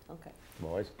happened. Okay.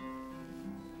 Boys.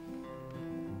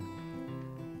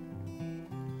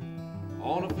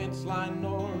 On a fence line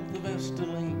north of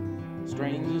Estaline,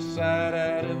 strangest sight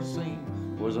I'd ever seen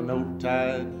was a note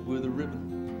tied with a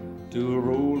ribbon to a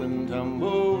rolling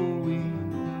tumbleweed.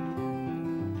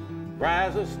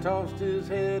 Brazos tossed his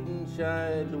head and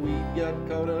shied. The weed got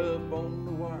caught up on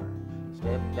the wire.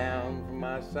 Stepped down from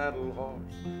my saddle horse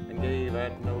and gave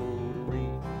that note to read.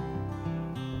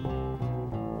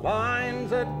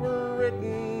 Lines that were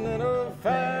written in a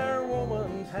fair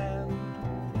woman's hand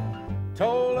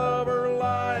told of her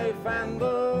life and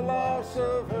the loss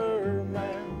of her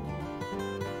man.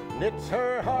 And it's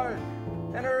her heart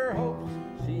and her hopes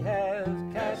she has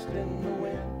cast in the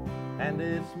wind, and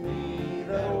it's me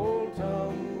that old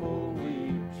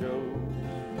tumbleweed chose.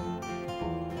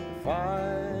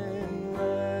 Fine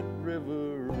Red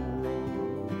River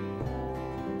Road.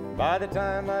 By the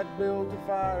time I'd built a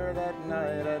fire that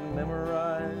night, I'd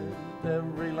memorized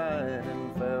every line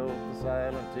and felt the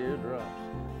silent teardrops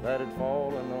that had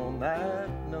fallen on that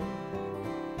note.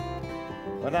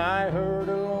 When I heard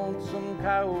a lonesome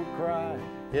coyote cry,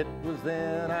 it was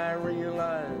then I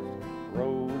realized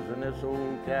Rose and this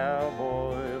old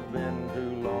cowboy have been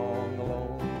too long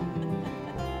alone.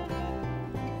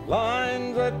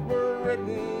 Lines that were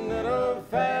written in a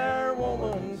fair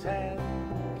woman's hand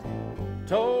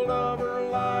told of her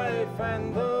life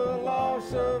and the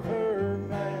loss of her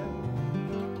man.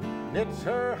 And it's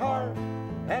her heart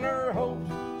and her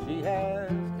hopes she has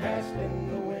cast in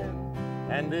the wind,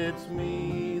 and it's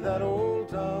me that old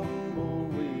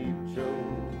tumbleweed chose.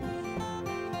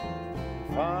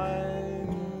 Fine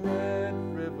Red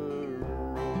River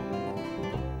Road.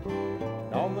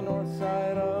 On the north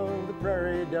side of the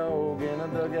prairie dog, in a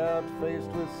dugout faced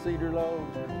with cedar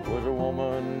logs, was a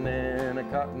woman in a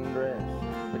cotton dress,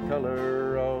 the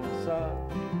color of the sod.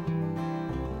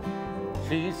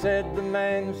 She said the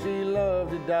man she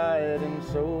loved had died, and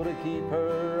so to keep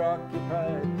her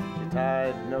occupied, she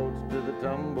tied notes to the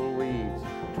tumbleweeds,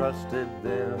 trusted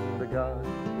them to God.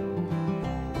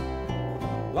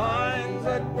 Lines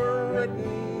that were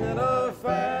written in a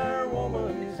fair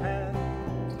woman's hand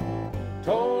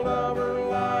told of her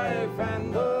life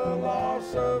and the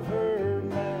loss of her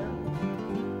man.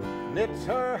 And it's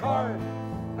her heart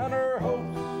and her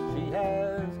hopes she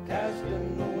has cast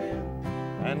in the wind,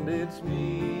 and it's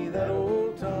me that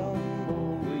old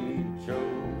tumbleweed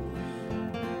chose.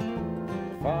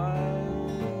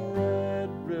 Fine Red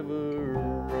River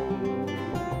Road.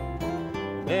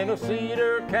 In a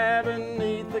cedar cabin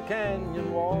neath the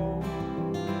canyon wall,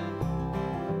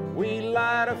 we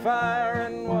light a fire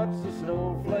and watch the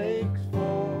snowflakes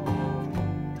fall.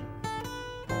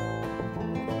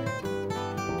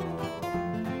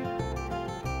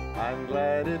 I'm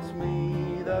glad it's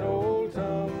me that old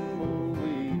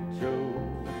tumbleweed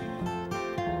chose.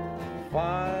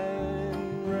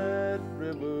 Fine Red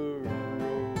River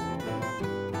Road.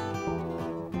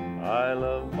 I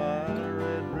love my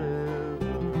Red River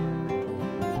Road.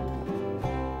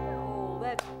 Oh,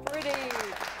 that's pretty. Very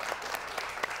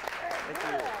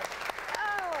good.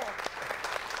 Oh,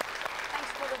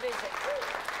 thanks for the visit. I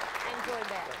enjoyed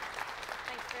that.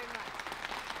 Thanks very much.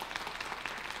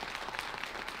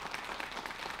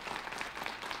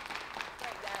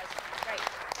 Great, guys. Great.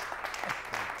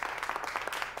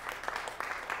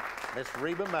 Miss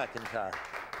Reba McEntire.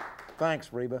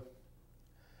 Thanks, Reba.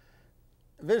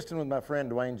 Visiting with my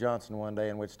friend Dwayne Johnson one day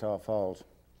in Wichita Falls,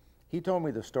 he told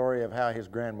me the story of how his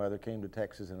grandmother came to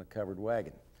Texas in a covered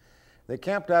wagon. They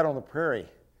camped out on the prairie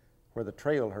where the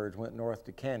trail herds went north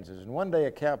to Kansas, and one day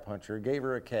a cowpuncher gave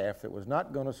her a calf that was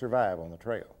not going to survive on the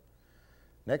trail.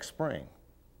 Next spring,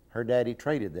 her daddy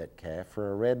traded that calf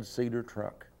for a red cedar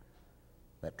trunk.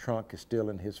 That trunk is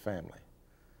still in his family.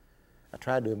 I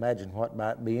tried to imagine what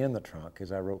might be in the trunk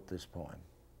as I wrote this poem.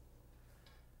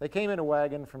 They came in a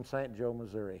wagon from St. Joe,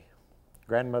 Missouri.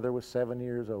 Grandmother was 7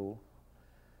 years old.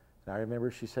 And I remember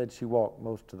she said she walked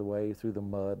most of the way through the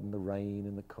mud and the rain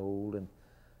and the cold, and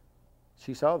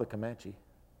she saw the Comanche.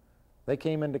 They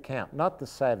came into camp, not the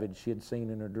savage she had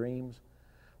seen in her dreams.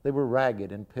 They were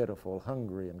ragged and pitiful,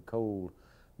 hungry and cold,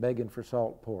 begging for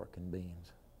salt pork and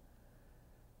beans.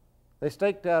 They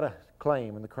staked out a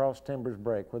claim in the cross timbers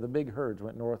break where the big herds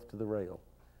went north to the rail.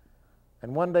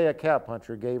 And one day a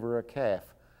cowpuncher gave her a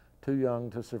calf too young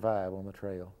to survive on the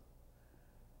trail.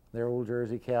 Their old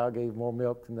Jersey cow gave more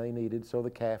milk than they needed, so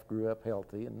the calf grew up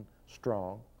healthy and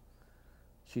strong.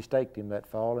 She staked him that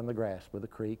fall in the grass by the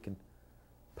creek and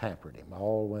pampered him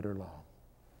all winter long.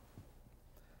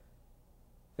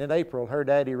 In April, her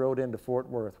daddy rode into Fort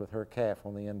Worth with her calf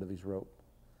on the end of his rope.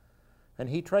 And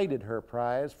he traded her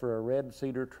prize for a red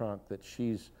cedar trunk that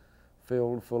she's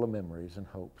filled full of memories and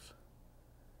hopes.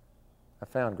 I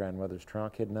found grandmother's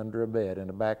trunk hidden under a bed in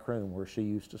a back room where she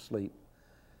used to sleep.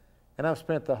 And I've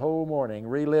spent the whole morning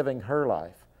reliving her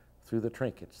life through the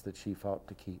trinkets that she fought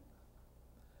to keep.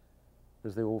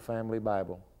 There's the old family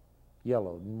Bible,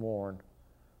 yellowed and worn,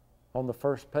 On the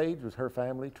first page was her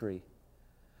family tree.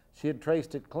 She had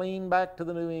traced it clean back to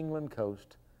the New England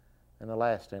coast, and the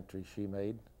last entry she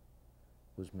made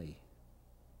was me.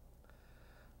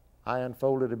 I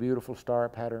unfolded a beautiful star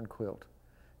pattern quilt.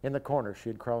 In the corner she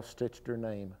had cross-stitched her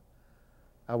name.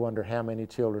 I wonder how many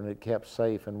children it kept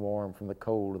safe and warm from the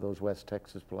cold of those West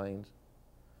Texas plains.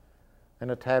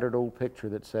 And a tattered old picture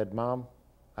that said, "Mom,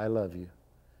 I love you."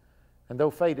 And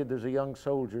though faded, there's a young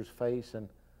soldier's face and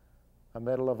a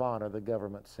Medal of Honor the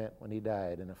government sent when he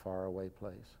died in a faraway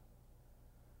place.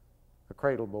 A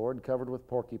cradle board covered with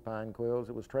porcupine quills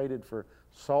that was traded for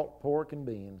salt pork and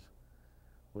beans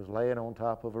was laying on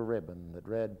top of a ribbon that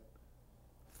read,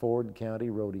 "Ford County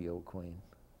Rodeo Queen."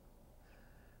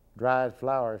 Dried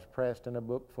flowers pressed in a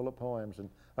book full of poems, and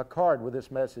a card with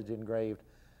this message engraved,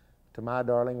 "To my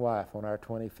darling wife on our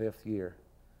 25th year,"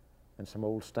 and some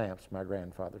old stamps my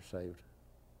grandfather saved.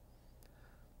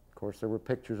 Of course, there were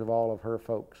pictures of all of her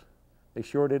folks. They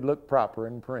sure did look proper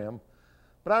and prim,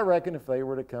 but I reckon if they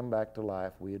were to come back to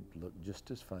life, we'd look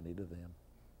just as funny to them.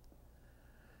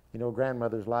 You know,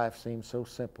 grandmother's life seemed so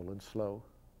simple and slow.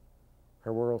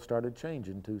 Her world started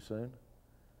changing too soon.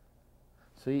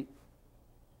 See,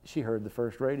 she heard the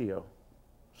first radio,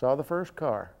 saw the first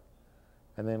car,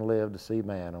 and then lived to see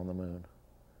man on the moon.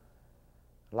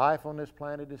 Life on this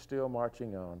planet is still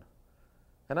marching on,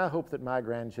 and I hope that my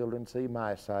grandchildren see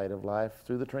my side of life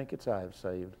through the trinkets I've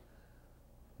saved,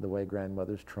 the way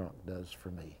grandmother's trunk does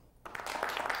for me.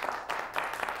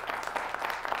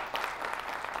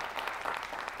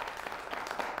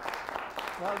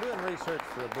 While doing research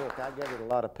for a book, I gathered a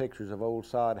lot of pictures of old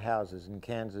sod houses in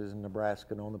Kansas and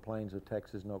Nebraska and on the plains of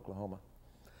Texas and Oklahoma.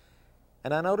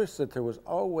 And I noticed that there was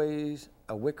always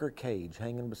a wicker cage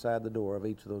hanging beside the door of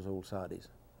each of those old soddies.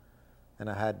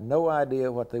 And I had no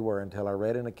idea what they were until I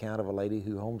read an account of a lady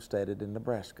who homesteaded in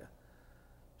Nebraska.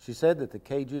 She said that the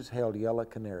cages held yellow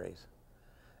canaries.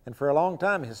 And for a long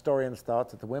time, historians thought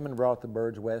that the women brought the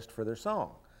birds west for their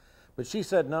song. But she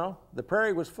said no, the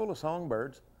prairie was full of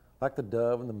songbirds, like the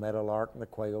dove and the meadowlark and the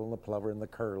quail and the plover and the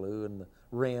curlew and the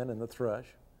wren and the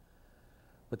thrush.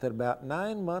 But that about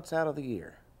 9 months out of the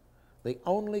year, the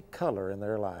only color in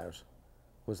their lives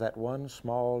was that one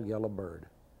small yellow bird.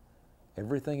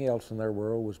 Everything else in their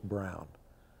world was brown.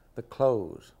 The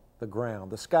clothes, the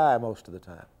ground, the sky most of the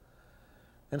time.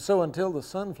 And so until the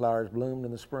sunflowers bloomed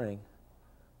in the spring,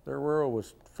 their world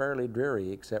was fairly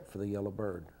dreary except for the yellow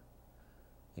bird.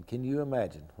 And can you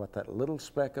imagine what that little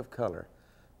speck of color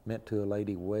meant to a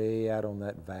lady way out on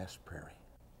that vast prairie?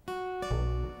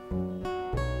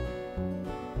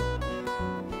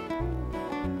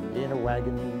 In a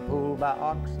wagon pulled by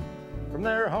oxen from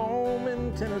their home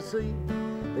in Tennessee,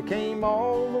 they came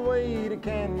all the way to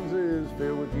Kansas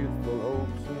filled with youthful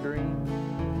hopes and dreams.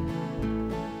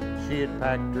 She had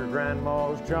packed her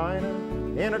grandma's china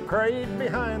in a crate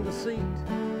behind the seat.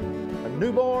 A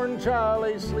newborn child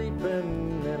lay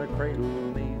sleeping in a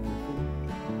cradle beneath her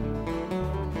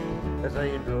feet. As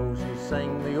they drove, she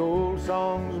sang the old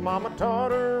songs Mama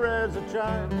taught her as a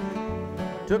child.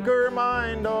 Took her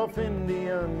mind off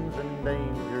Indians and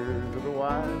dangers of the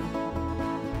wild.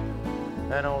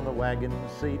 And on the wagon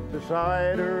seat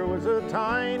beside her was a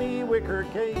tiny wicker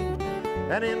cage,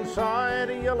 and inside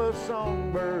a yellow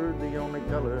songbird, the only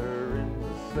color in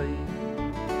the sea.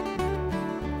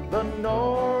 The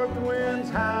north winds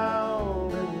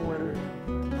howled in winter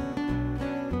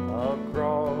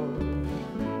across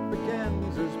the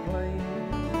Kansas plain.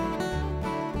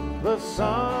 The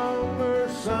summer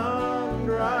sun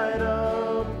dried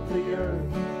up the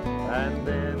earth, and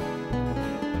then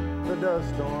the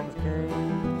dust storms came.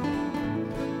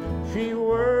 She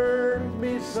worked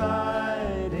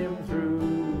beside him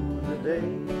through the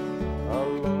day.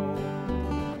 Alone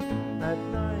at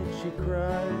night she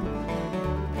cried.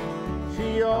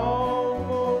 She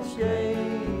almost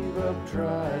gave up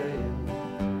trying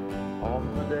on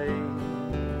the day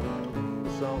the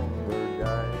songbird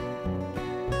died.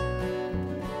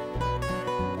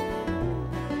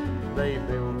 They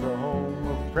built a home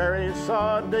of prairie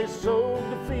sod, they sowed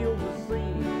the fields of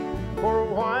seed. For a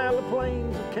while the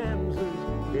plains of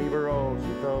Kansas gave her all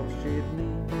she thought she'd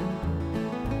need.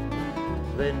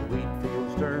 Then wheat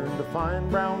fields turned to fine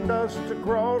brown dust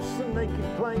across the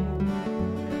naked plain.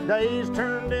 Days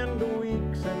turned into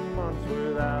weeks and months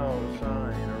without a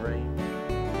sign of rain.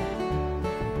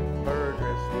 Her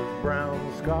dress was brown,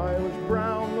 the sky was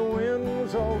brown, the wind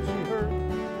was all she heard.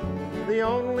 The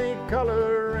only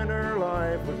color in her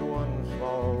life was one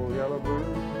small yellow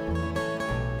bird.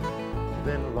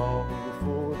 Then long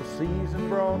before the season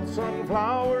brought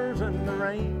sunflowers and the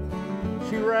rain,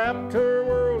 she wrapped her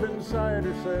world inside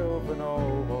herself and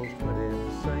almost went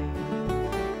insane.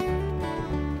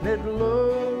 It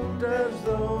looked as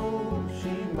though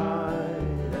she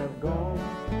might have gone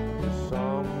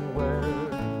somewhere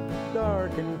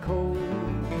dark and cold.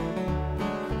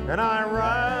 And I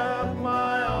wrapped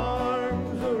my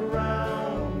arms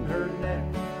around her neck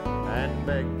and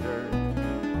begged her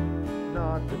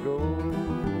not to go.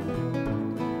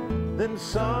 Then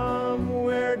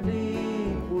somewhere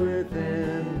deep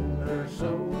within her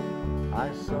soul,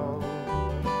 I saw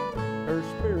her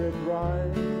spirit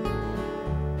rise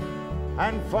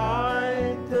and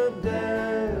fight the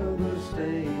devastation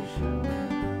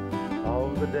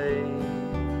of the day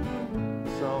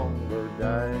the songbird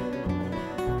died.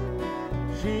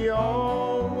 She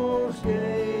almost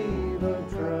gave up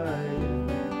trying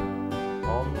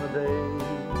on the day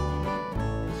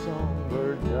the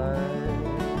songbird died.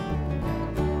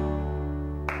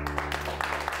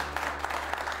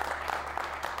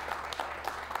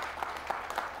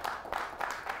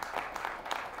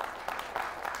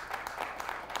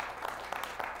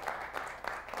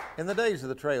 In the days of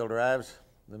the trail drives,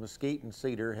 the mesquite and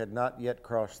cedar had not yet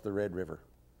crossed the Red River.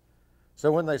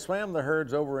 So when they swam the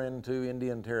herds over into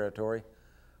Indian territory,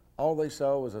 all they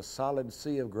saw was a solid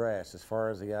sea of grass as far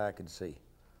as the eye could see.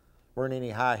 Weren't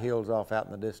any high hills off out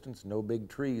in the distance, no big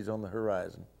trees on the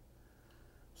horizon.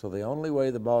 So the only way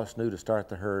the boss knew to start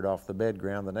the herd off the bed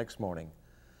ground the next morning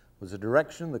was the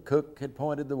direction the cook had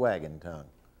pointed the wagon tongue.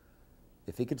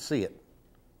 If he could see it,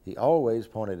 he always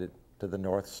pointed it to the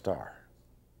North Star.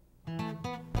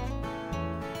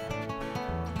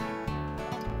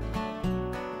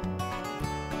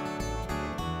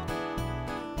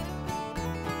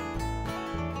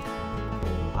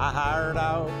 I hired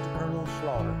out to Colonel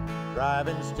Slaughter,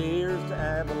 driving steers to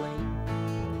Abilene,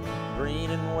 green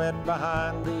and wet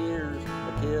behind the ears,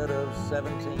 a kid of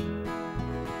 17.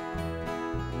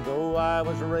 Though I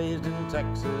was raised in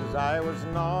Texas, I was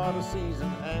not a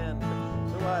seasoned hand,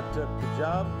 so I took the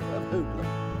job of hoodlum,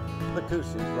 the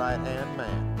Coosie's right-hand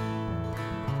man.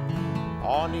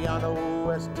 On the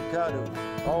West Dakota,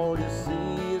 all you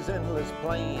see is endless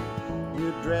plain.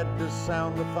 You dread the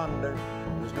sound of thunder,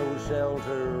 there's no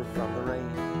shelter from the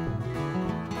rain.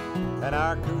 And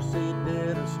our Coosie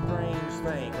did a strange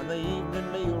thing. When the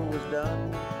evening meal was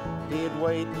done, he'd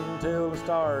wait until the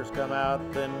stars come out,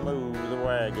 then move the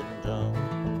wagon tongue.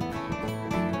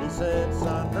 He said,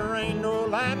 son, there ain't no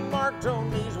landmarks on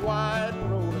these wide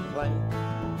rolling plains.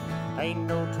 Ain't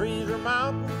no trees or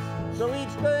mountains, so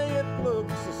each day it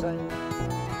looks the same.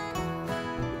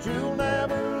 But you'll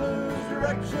never lose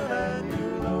direction, and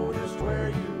you'll know just where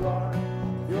you are.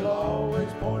 You'll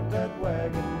always point that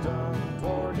wagon tongue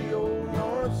toward the old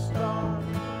North Star.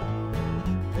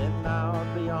 Then out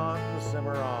beyond the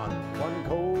Cimarron, one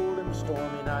cold and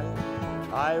stormy night,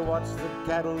 I watched the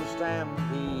cattle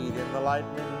stampede in the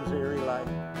lightning's eerie light.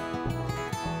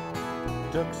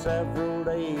 Took several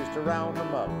days to round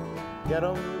them up, get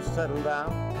 'em settled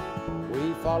down.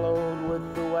 We followed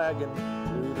with the wagon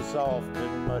through the soft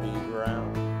and muddy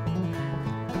ground.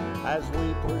 As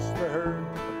we pushed the herd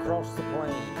across the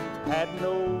plain, had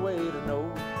no way to know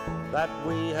that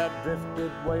we had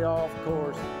drifted way off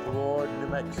course toward New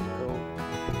Mexico.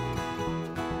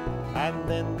 And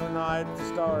then the night the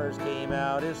stars came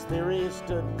out, his theory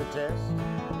stood the test.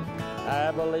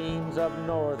 Abilene's up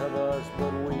north of us,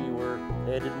 but we were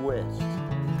headed west.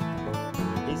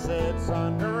 He said,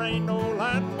 son, there ain't no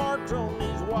landmarks on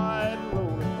these wide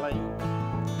rolling plains.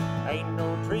 Ain't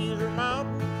no trees or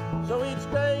mountains, so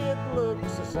each day it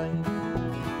looks the same.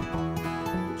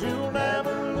 But you'll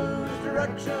never lose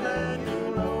direction, and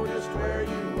you'll know just where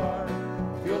you are.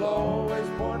 You'll always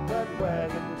point that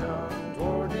wagon tongue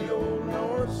toward the old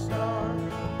North Star.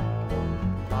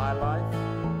 My life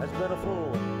has been a full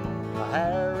one, my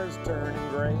hair is turning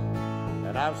gray,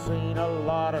 and I've seen a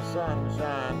lot of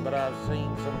sunshine, but I've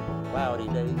seen some cloudy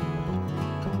days.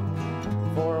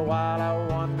 For a while I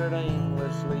wandered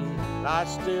aimlessly, and I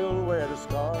still wear the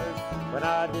scars when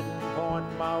I didn't point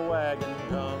my wagon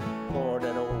tongue toward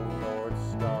that old North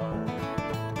Star.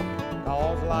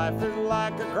 'Cause life is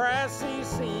like a grassy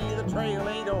sea, the trail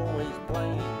ain't always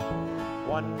plain.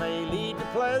 One may lead to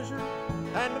pleasure,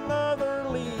 and another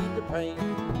lead to pain.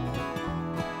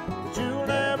 But you'll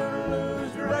never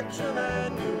lose direction,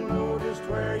 and you'll know just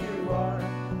where you are.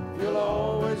 You'll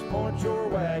always point your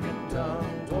wagon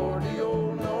tongue toward the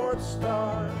old North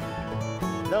Star.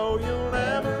 No, you'll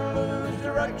never lose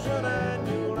direction, and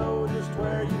you'll know just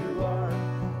where you are.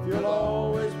 You'll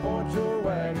always point your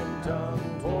wagon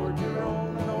tongue toward your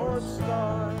own North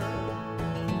Star.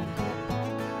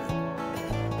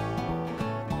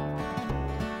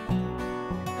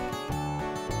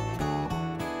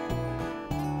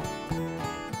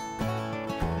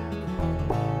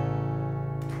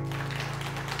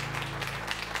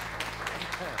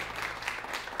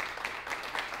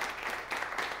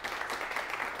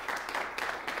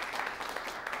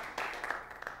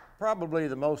 Probably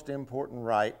the most important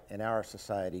right in our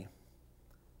society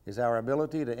is our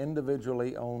ability to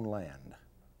individually own land,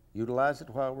 utilize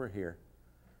it while we're here,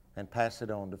 and pass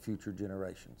it on to future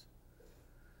generations.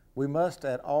 We must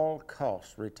at all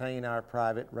costs retain our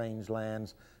private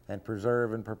rangelands and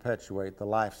preserve and perpetuate the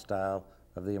lifestyle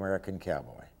of the American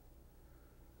cowboy.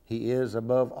 He is,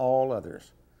 above all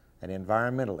others, an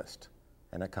environmentalist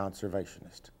and a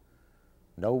conservationist.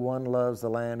 No one loves the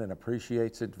land and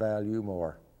appreciates its value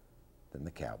more than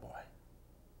the cowboy.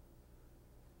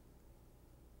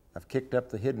 I've kicked up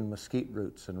the hidden mesquite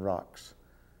roots and rocks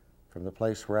from the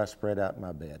place where I spread out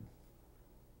my bed.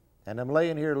 And I'm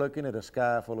laying here looking at a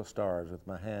sky full of stars with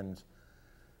my hands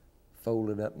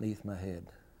folded up beneath my head.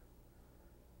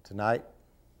 Tonight,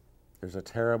 there's a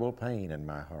terrible pain in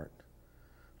my heart.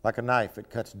 Like a knife, it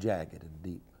cuts jagged and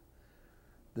deep.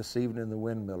 This evening, the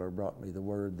windmiller brought me the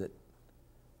word that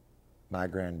my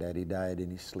granddaddy died in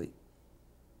his sleep.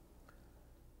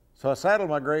 So I saddled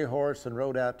my gray horse and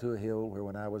rode out to a hill where,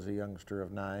 when I was a youngster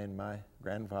of 9, my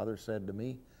grandfather said to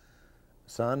me,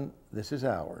 "Son, this is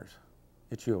ours.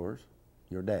 It's yours,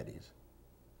 your daddy's,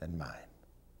 and mine."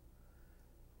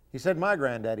 He said my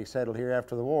granddaddy settled here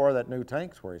after the war. That new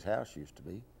tank's where his house used to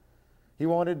be. He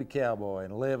wanted to cowboy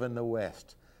and live in the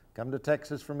West, come to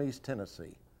Texas from East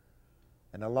Tennessee.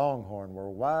 And the longhorn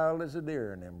were wild as a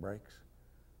deer in them breaks.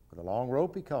 With a long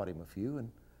rope, he caught him a few,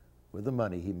 and with the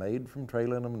money he made from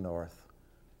trailing them north,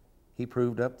 he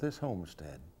proved up this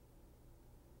homestead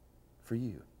for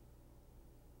you.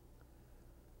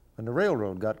 When the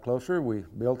railroad got closer, we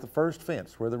built the first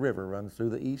fence where the river runs through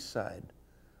the east side.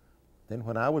 Then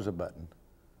when I was a button,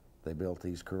 they built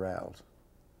these corrals.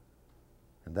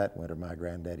 And that winter, my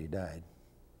granddaddy died.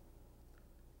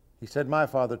 He said my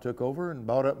father took over and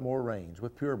bought up more range.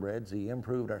 With purebreds, he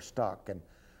improved our stock, and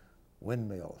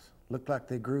windmills looked like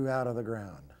they grew out of the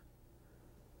ground.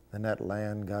 Then that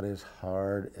land got as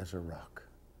hard as a rock.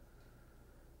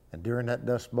 And during that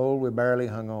dust bowl, we barely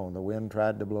hung on. The wind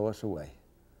tried to blow us away.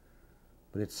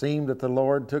 But it seemed that the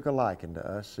Lord took a liking to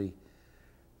us. He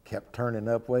kept turning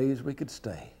up ways we could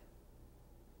stay.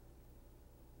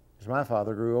 As my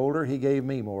father grew older, he gave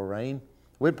me more rain.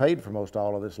 We'd paid for most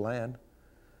all of this land.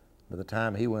 By the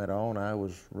time he went on, I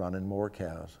was running more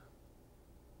cows.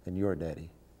 And your daddy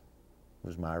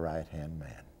was my right-hand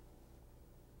man.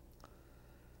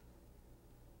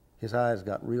 His eyes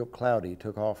got real cloudy,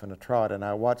 took off in a trot, and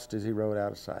I watched as he rode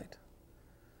out of sight.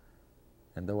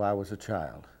 And though I was a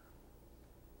child,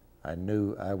 I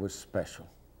knew I was special.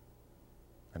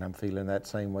 And I'm feeling that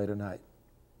same way tonight.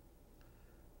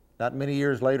 Not many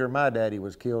years later, my daddy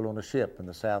was killed on a ship in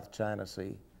the South China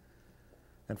Sea.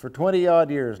 And for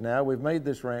 20-odd years now, we've made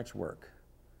this ranch work.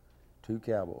 2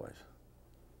 cowboys,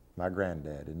 my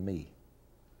granddad and me.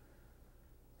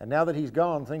 And now that he's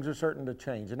gone, things are certain to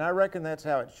change. And I reckon that's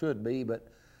how it should be, but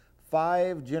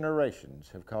 5 generations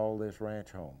have called this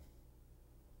ranch home.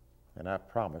 And I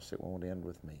promise it won't end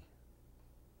with me.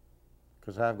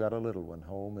 Because I've got a little one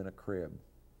home in a crib.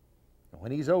 And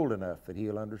when he's old enough that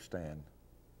he'll understand,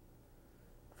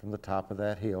 from the top of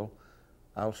that hill,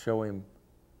 I'll show him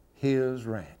his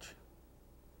ranch.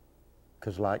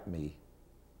 Because like me,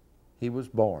 he was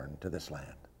born to this land.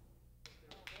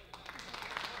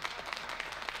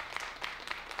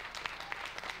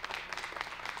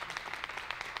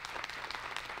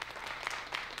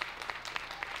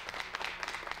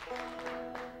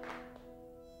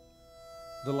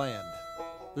 The land.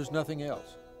 There's nothing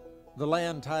else. The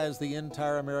land ties the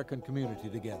entire American community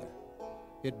together.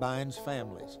 It binds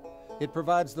families. It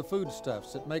provides the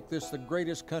foodstuffs that make this the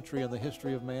greatest country in the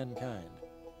history of mankind.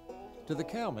 To the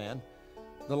cowman,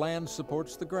 the land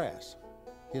supports the grass,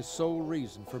 his sole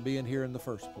reason for being here in the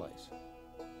first place.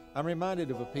 I'm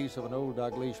reminded of a piece of an old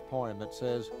Dalglish poem that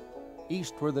says,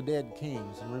 "East were the dead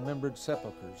kings and remembered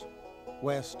sepulchres.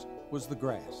 West was the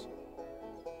grass.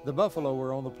 The buffalo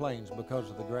were on the plains because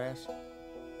of the grass.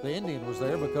 The Indian was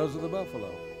there because of the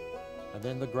buffalo. And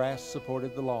then the grass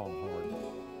supported the longhorn.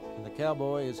 And the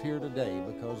cowboy is here today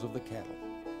because of the cattle."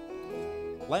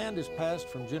 Land is passed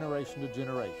from generation to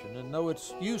generation, and though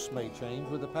its use may change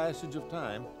with the passage of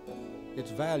time, its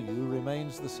value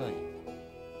remains the same.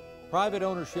 Private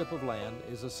ownership of land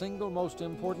is the single most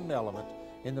important element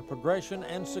in the progression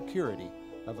and security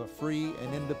of a free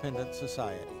and independent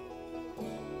society.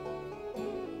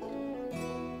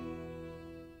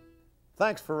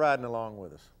 Thanks for riding along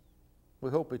with us. We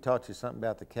hope we taught you something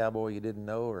about the cowboy you didn't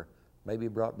know, or maybe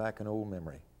brought back an old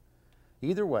memory.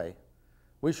 Either way,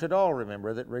 we should all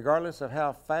remember that regardless of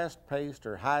how fast-paced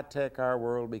or high-tech our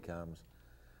world becomes,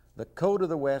 the Code of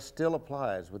the West still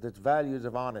applies with its values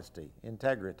of honesty,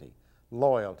 integrity,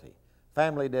 loyalty,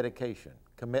 family dedication,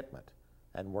 commitment,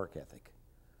 and work ethic.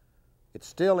 It's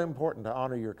still important to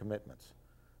honor your commitments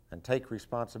and take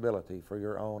responsibility for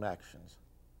your own actions.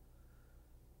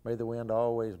 May the wind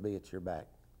always be at your back,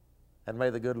 and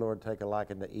may the good Lord take a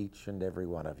liking to each and every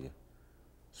one of you,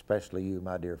 especially you,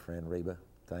 my dear friend Reba.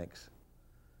 Thanks.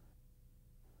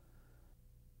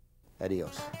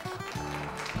 Adios.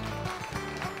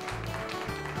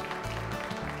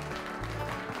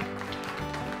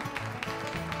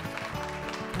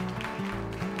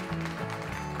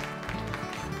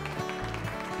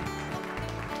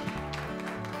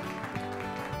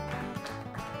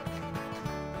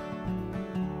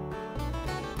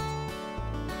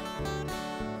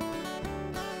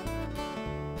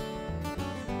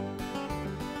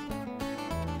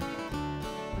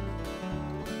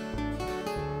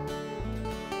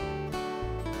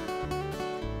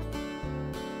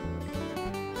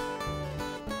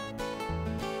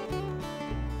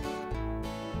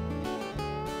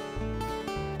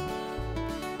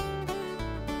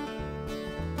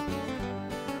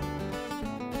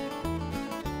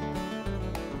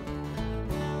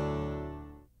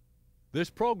 This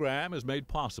program is made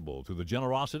possible through the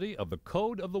generosity of the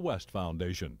Code of the West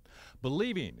Foundation,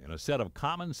 believing in a set of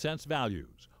common sense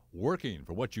values, working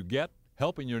for what you get,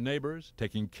 helping your neighbors,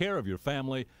 taking care of your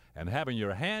family, and having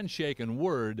your handshake and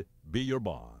word be your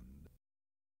bond.